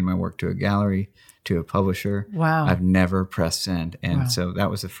to sending my work to a gallery, to a publisher. Wow. I've never pressed send. And so that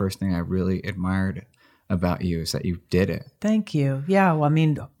was the first thing I really admired about you, is that you did it. Thank you. Yeah. Well,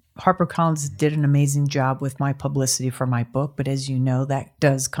 HarperCollins did an amazing job with my publicity for my book, but as you know, that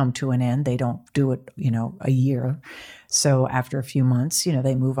does come to an end. They don't do it, a year. So after a few months,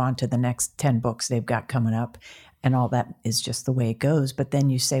 they move on to the next 10 books they've got coming up, and all that is just the way it goes. But then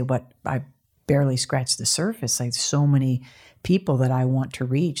you say, I barely scratched the surface. Like, so many people that I want to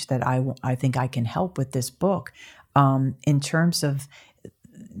reach that I think I can help with this book. In terms of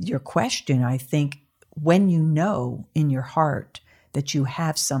your question, I think when you know in your heart that you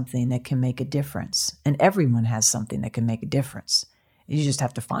have something that can make a difference, and everyone has something that can make a difference. You just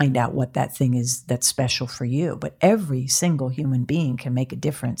have to find out what that thing is that's special for you. But every single human being can make a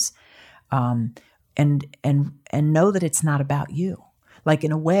difference, and know that it's not about you. Like,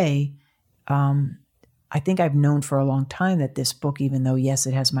 in a way, I think I've known for a long time that this book, even though, yes,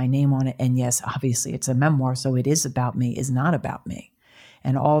 it has my name on it, and yes, obviously it's a memoir, so it is about me, is not about me.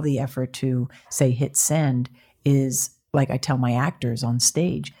 And all the effort to say hit send is, like I tell my actors on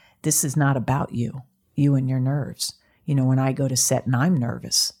stage, this is not about you and your nerves. When I go to set and I'm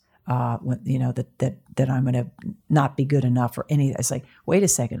nervous, that I'm going to not be good enough or any, it's like, wait a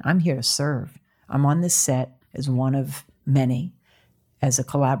second, I'm here to serve. I'm on this set as one of many, as a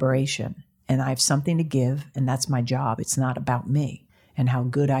collaboration, and I have something to give, and that's my job. It's not about me and how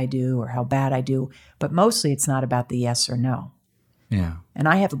good I do or how bad I do, but mostly it's not about the yes or no. Yeah. And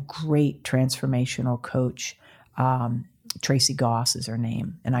I have a great transformational coach. Tracy Goss is her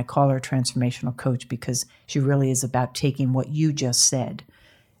name. And I call her a transformational coach because she really is about taking what you just said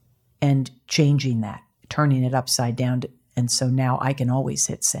and changing that, turning it upside down. And so now I can always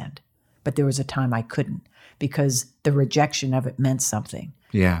hit send. But there was a time I couldn't, because the rejection of it meant something.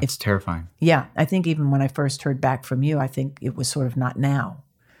 Yeah, it's terrifying. Yeah. I think even when I first heard back from you, I think it was sort of not now.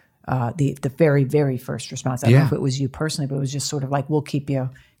 The very, very first response. I don't know if it was you personally, but it was just sort of like, we'll keep you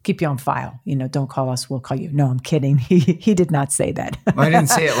on file. Don't call us, we'll call you. No, I'm kidding. He did not say that. I didn't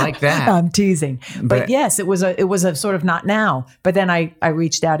say it like that. I'm teasing. But yes, it was a sort of not now. But then I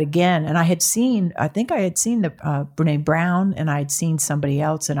reached out again, and I think I had seen the Brene Brown, and I had seen somebody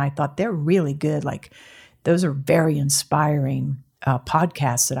else, and I thought they're really good. Like, those are very inspiring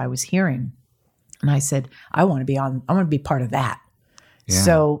podcasts that I was hearing. And I said, I want to be part of that. Yeah.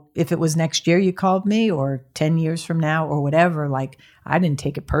 So if it was next year you called me, or 10 years from now, or whatever, like, I didn't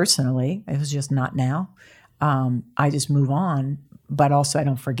take it personally. It was just not now. I just move on. But also, I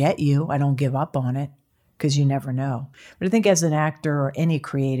don't forget you. I don't give up on it, because you never know. But I think as an actor or any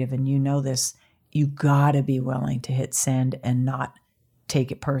creative, and you know this, you got to be willing to hit send and not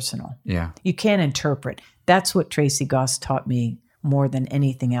take it personal. Yeah. You can't interpret. That's what Tracy Goss taught me more than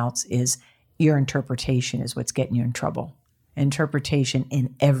anything else, is your interpretation is what's getting you in trouble. Interpretation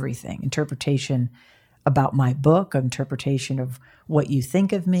in everything. Interpretation about my book, interpretation of what you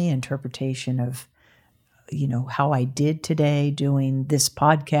think of me, interpretation of, how I did today doing this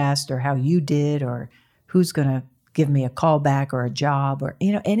podcast, or how you did, or who's going to give me a call back or a job, or,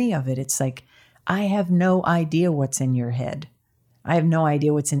 any of it. It's like, I have no idea what's in your head. I have no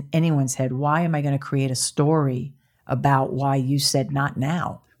idea what's in anyone's head. Why am I going to create a story about why you said not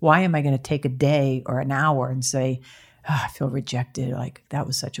now? Why am I going to take a day or an hour and say, I feel rejected. Like, that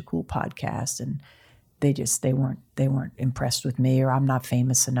was such a cool podcast, and they weren't impressed with me, or I'm not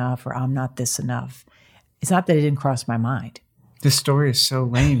famous enough, or I'm not this enough. It's not that it didn't cross my mind. This story is so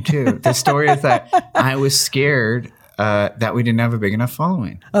lame too. The story is that I was scared that we didn't have a big enough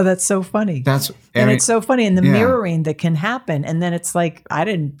following. Oh, that's so funny. It's so funny. And the mirroring that can happen. And then it's like,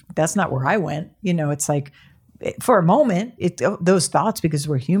 that's not where I went. It's like, for a moment, those thoughts, because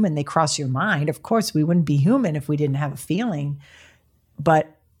we're human, they cross your mind. Of course, we wouldn't be human if we didn't have a feeling.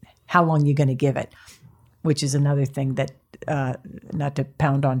 But how long are you going to give it? Which is another thing that, not to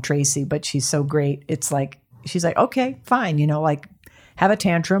pound on Tracy, but she's so great. It's like, she's like, okay, fine, have a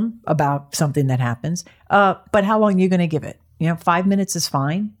tantrum about something that happens. But how long are you going to give it? 5 minutes is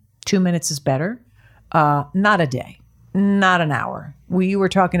fine. 2 minutes is better. Not a day, not an hour. We were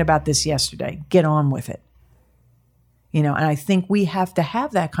talking about this yesterday. Get on with it. And I think we have to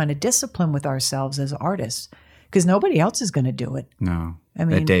have that kind of discipline with ourselves as artists, because nobody else is going to do it. No. I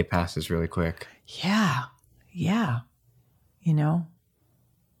mean, that day passes really quick. Yeah. Yeah.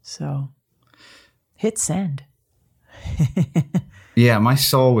 So hit send. Yeah, my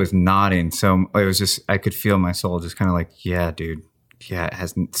soul was nodding. So it was just, I could feel my soul just kind of like, yeah, dude. Yeah, it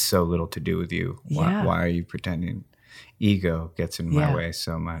has so little to do with you. Why are you pretending? Ego gets in my way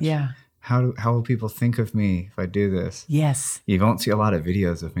so much. Yeah. How will people think of me if I do this? Yes. You won't see a lot of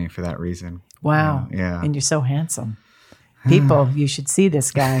videos of me for that reason. Wow. Yeah. And you're so handsome. People, you should see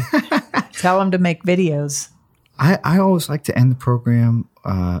this guy. Tell him to make videos. I always like to end the program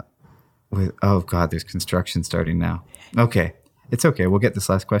with, oh God, there's construction starting now. Okay. It's okay. We'll get this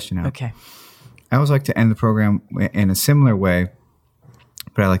last question out. Okay. I always like to end the program in a similar way,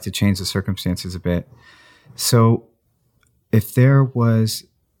 but I like to change the circumstances a bit. So if there was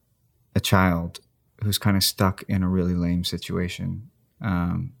a child who's kind of stuck in a really lame situation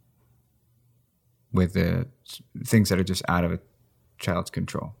with the things that are just out of a child's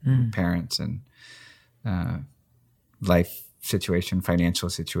control, parents and life situation, financial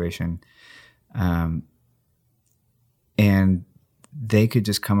situation, and they could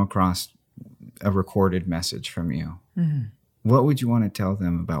just come across a recorded message from you. Mm-hmm. What would you want to tell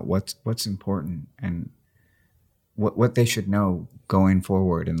them about what's important and what they should know going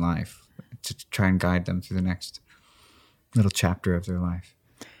forward in life to try and guide them through the next little chapter of their life?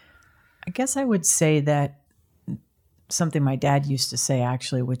 I guess I would say that something my dad used to say,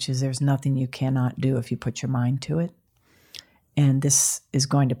 actually, which is there's nothing you cannot do if you put your mind to it. And this is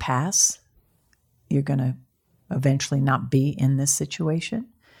going to pass. You're going to eventually not be in this situation.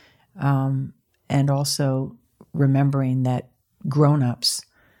 And also remembering that grown-ups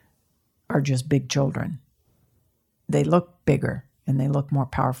are just big children. They look bigger and they look more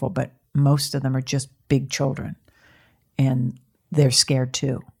powerful, but most of them are just big children. And they're scared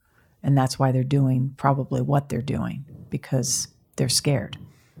too. And that's why they're doing probably what they're doing, because they're scared.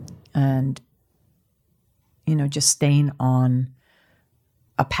 And, just staying on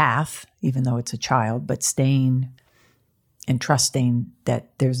a path, even though it's a child, but staying and trusting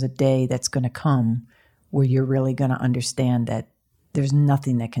that there's a day that's going to come where you're really going to understand that there's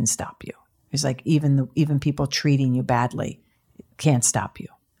nothing that can stop you. It's like even people treating you badly can't stop you,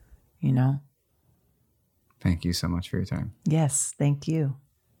 Thank you so much for your time. Yes, thank you.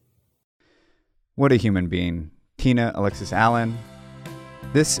 What a human being. Tina Alexis Allen.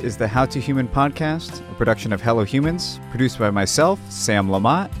 This is the How to Human podcast, a production of Hello Humans, produced by myself, Sam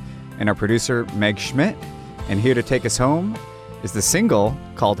Lamott, and our producer, Meg Schmidt. And here to take us home is the single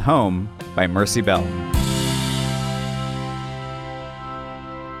called Home by Mercy Bell.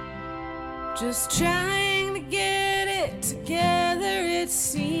 Just trying to get it together, it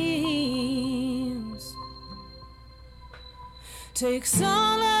seems. Takes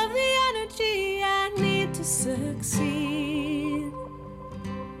all of the energy I need to succeed.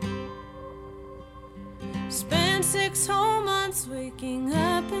 Spent 6 whole months waking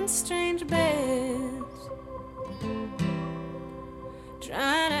up in strange beds,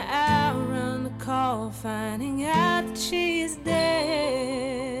 trying to outrun the call, finding out that she's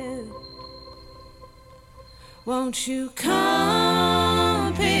dead. Won't you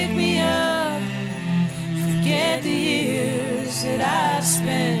come pick me up? Forget the years that I've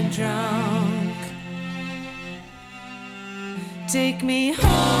spent drunk. Take me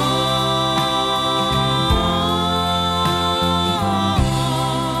home.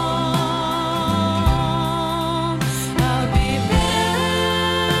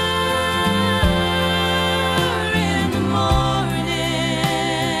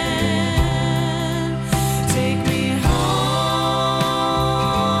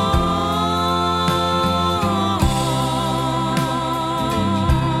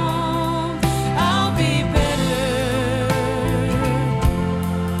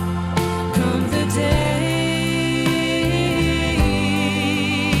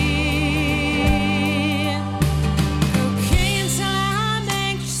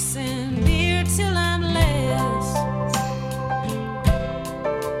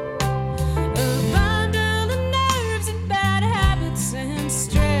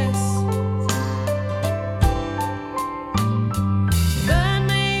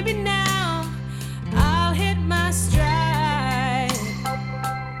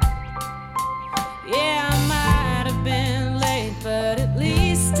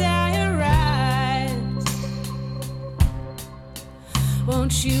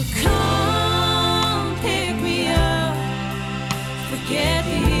 Won't you come pick me up? Forget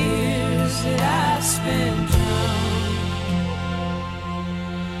the years that I've spent drunk.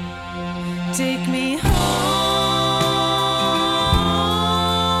 Take me home.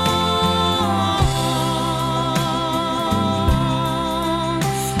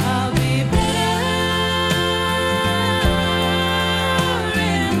 I'll be better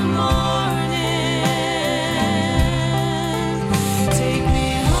in the morning. Take me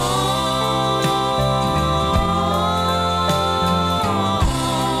home.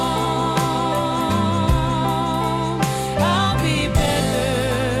 I'll be better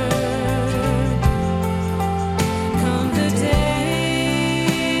come the day.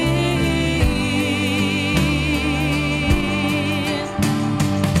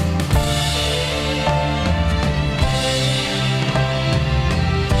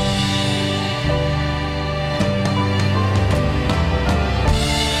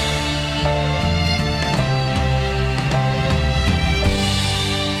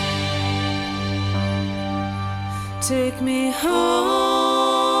 Take me home.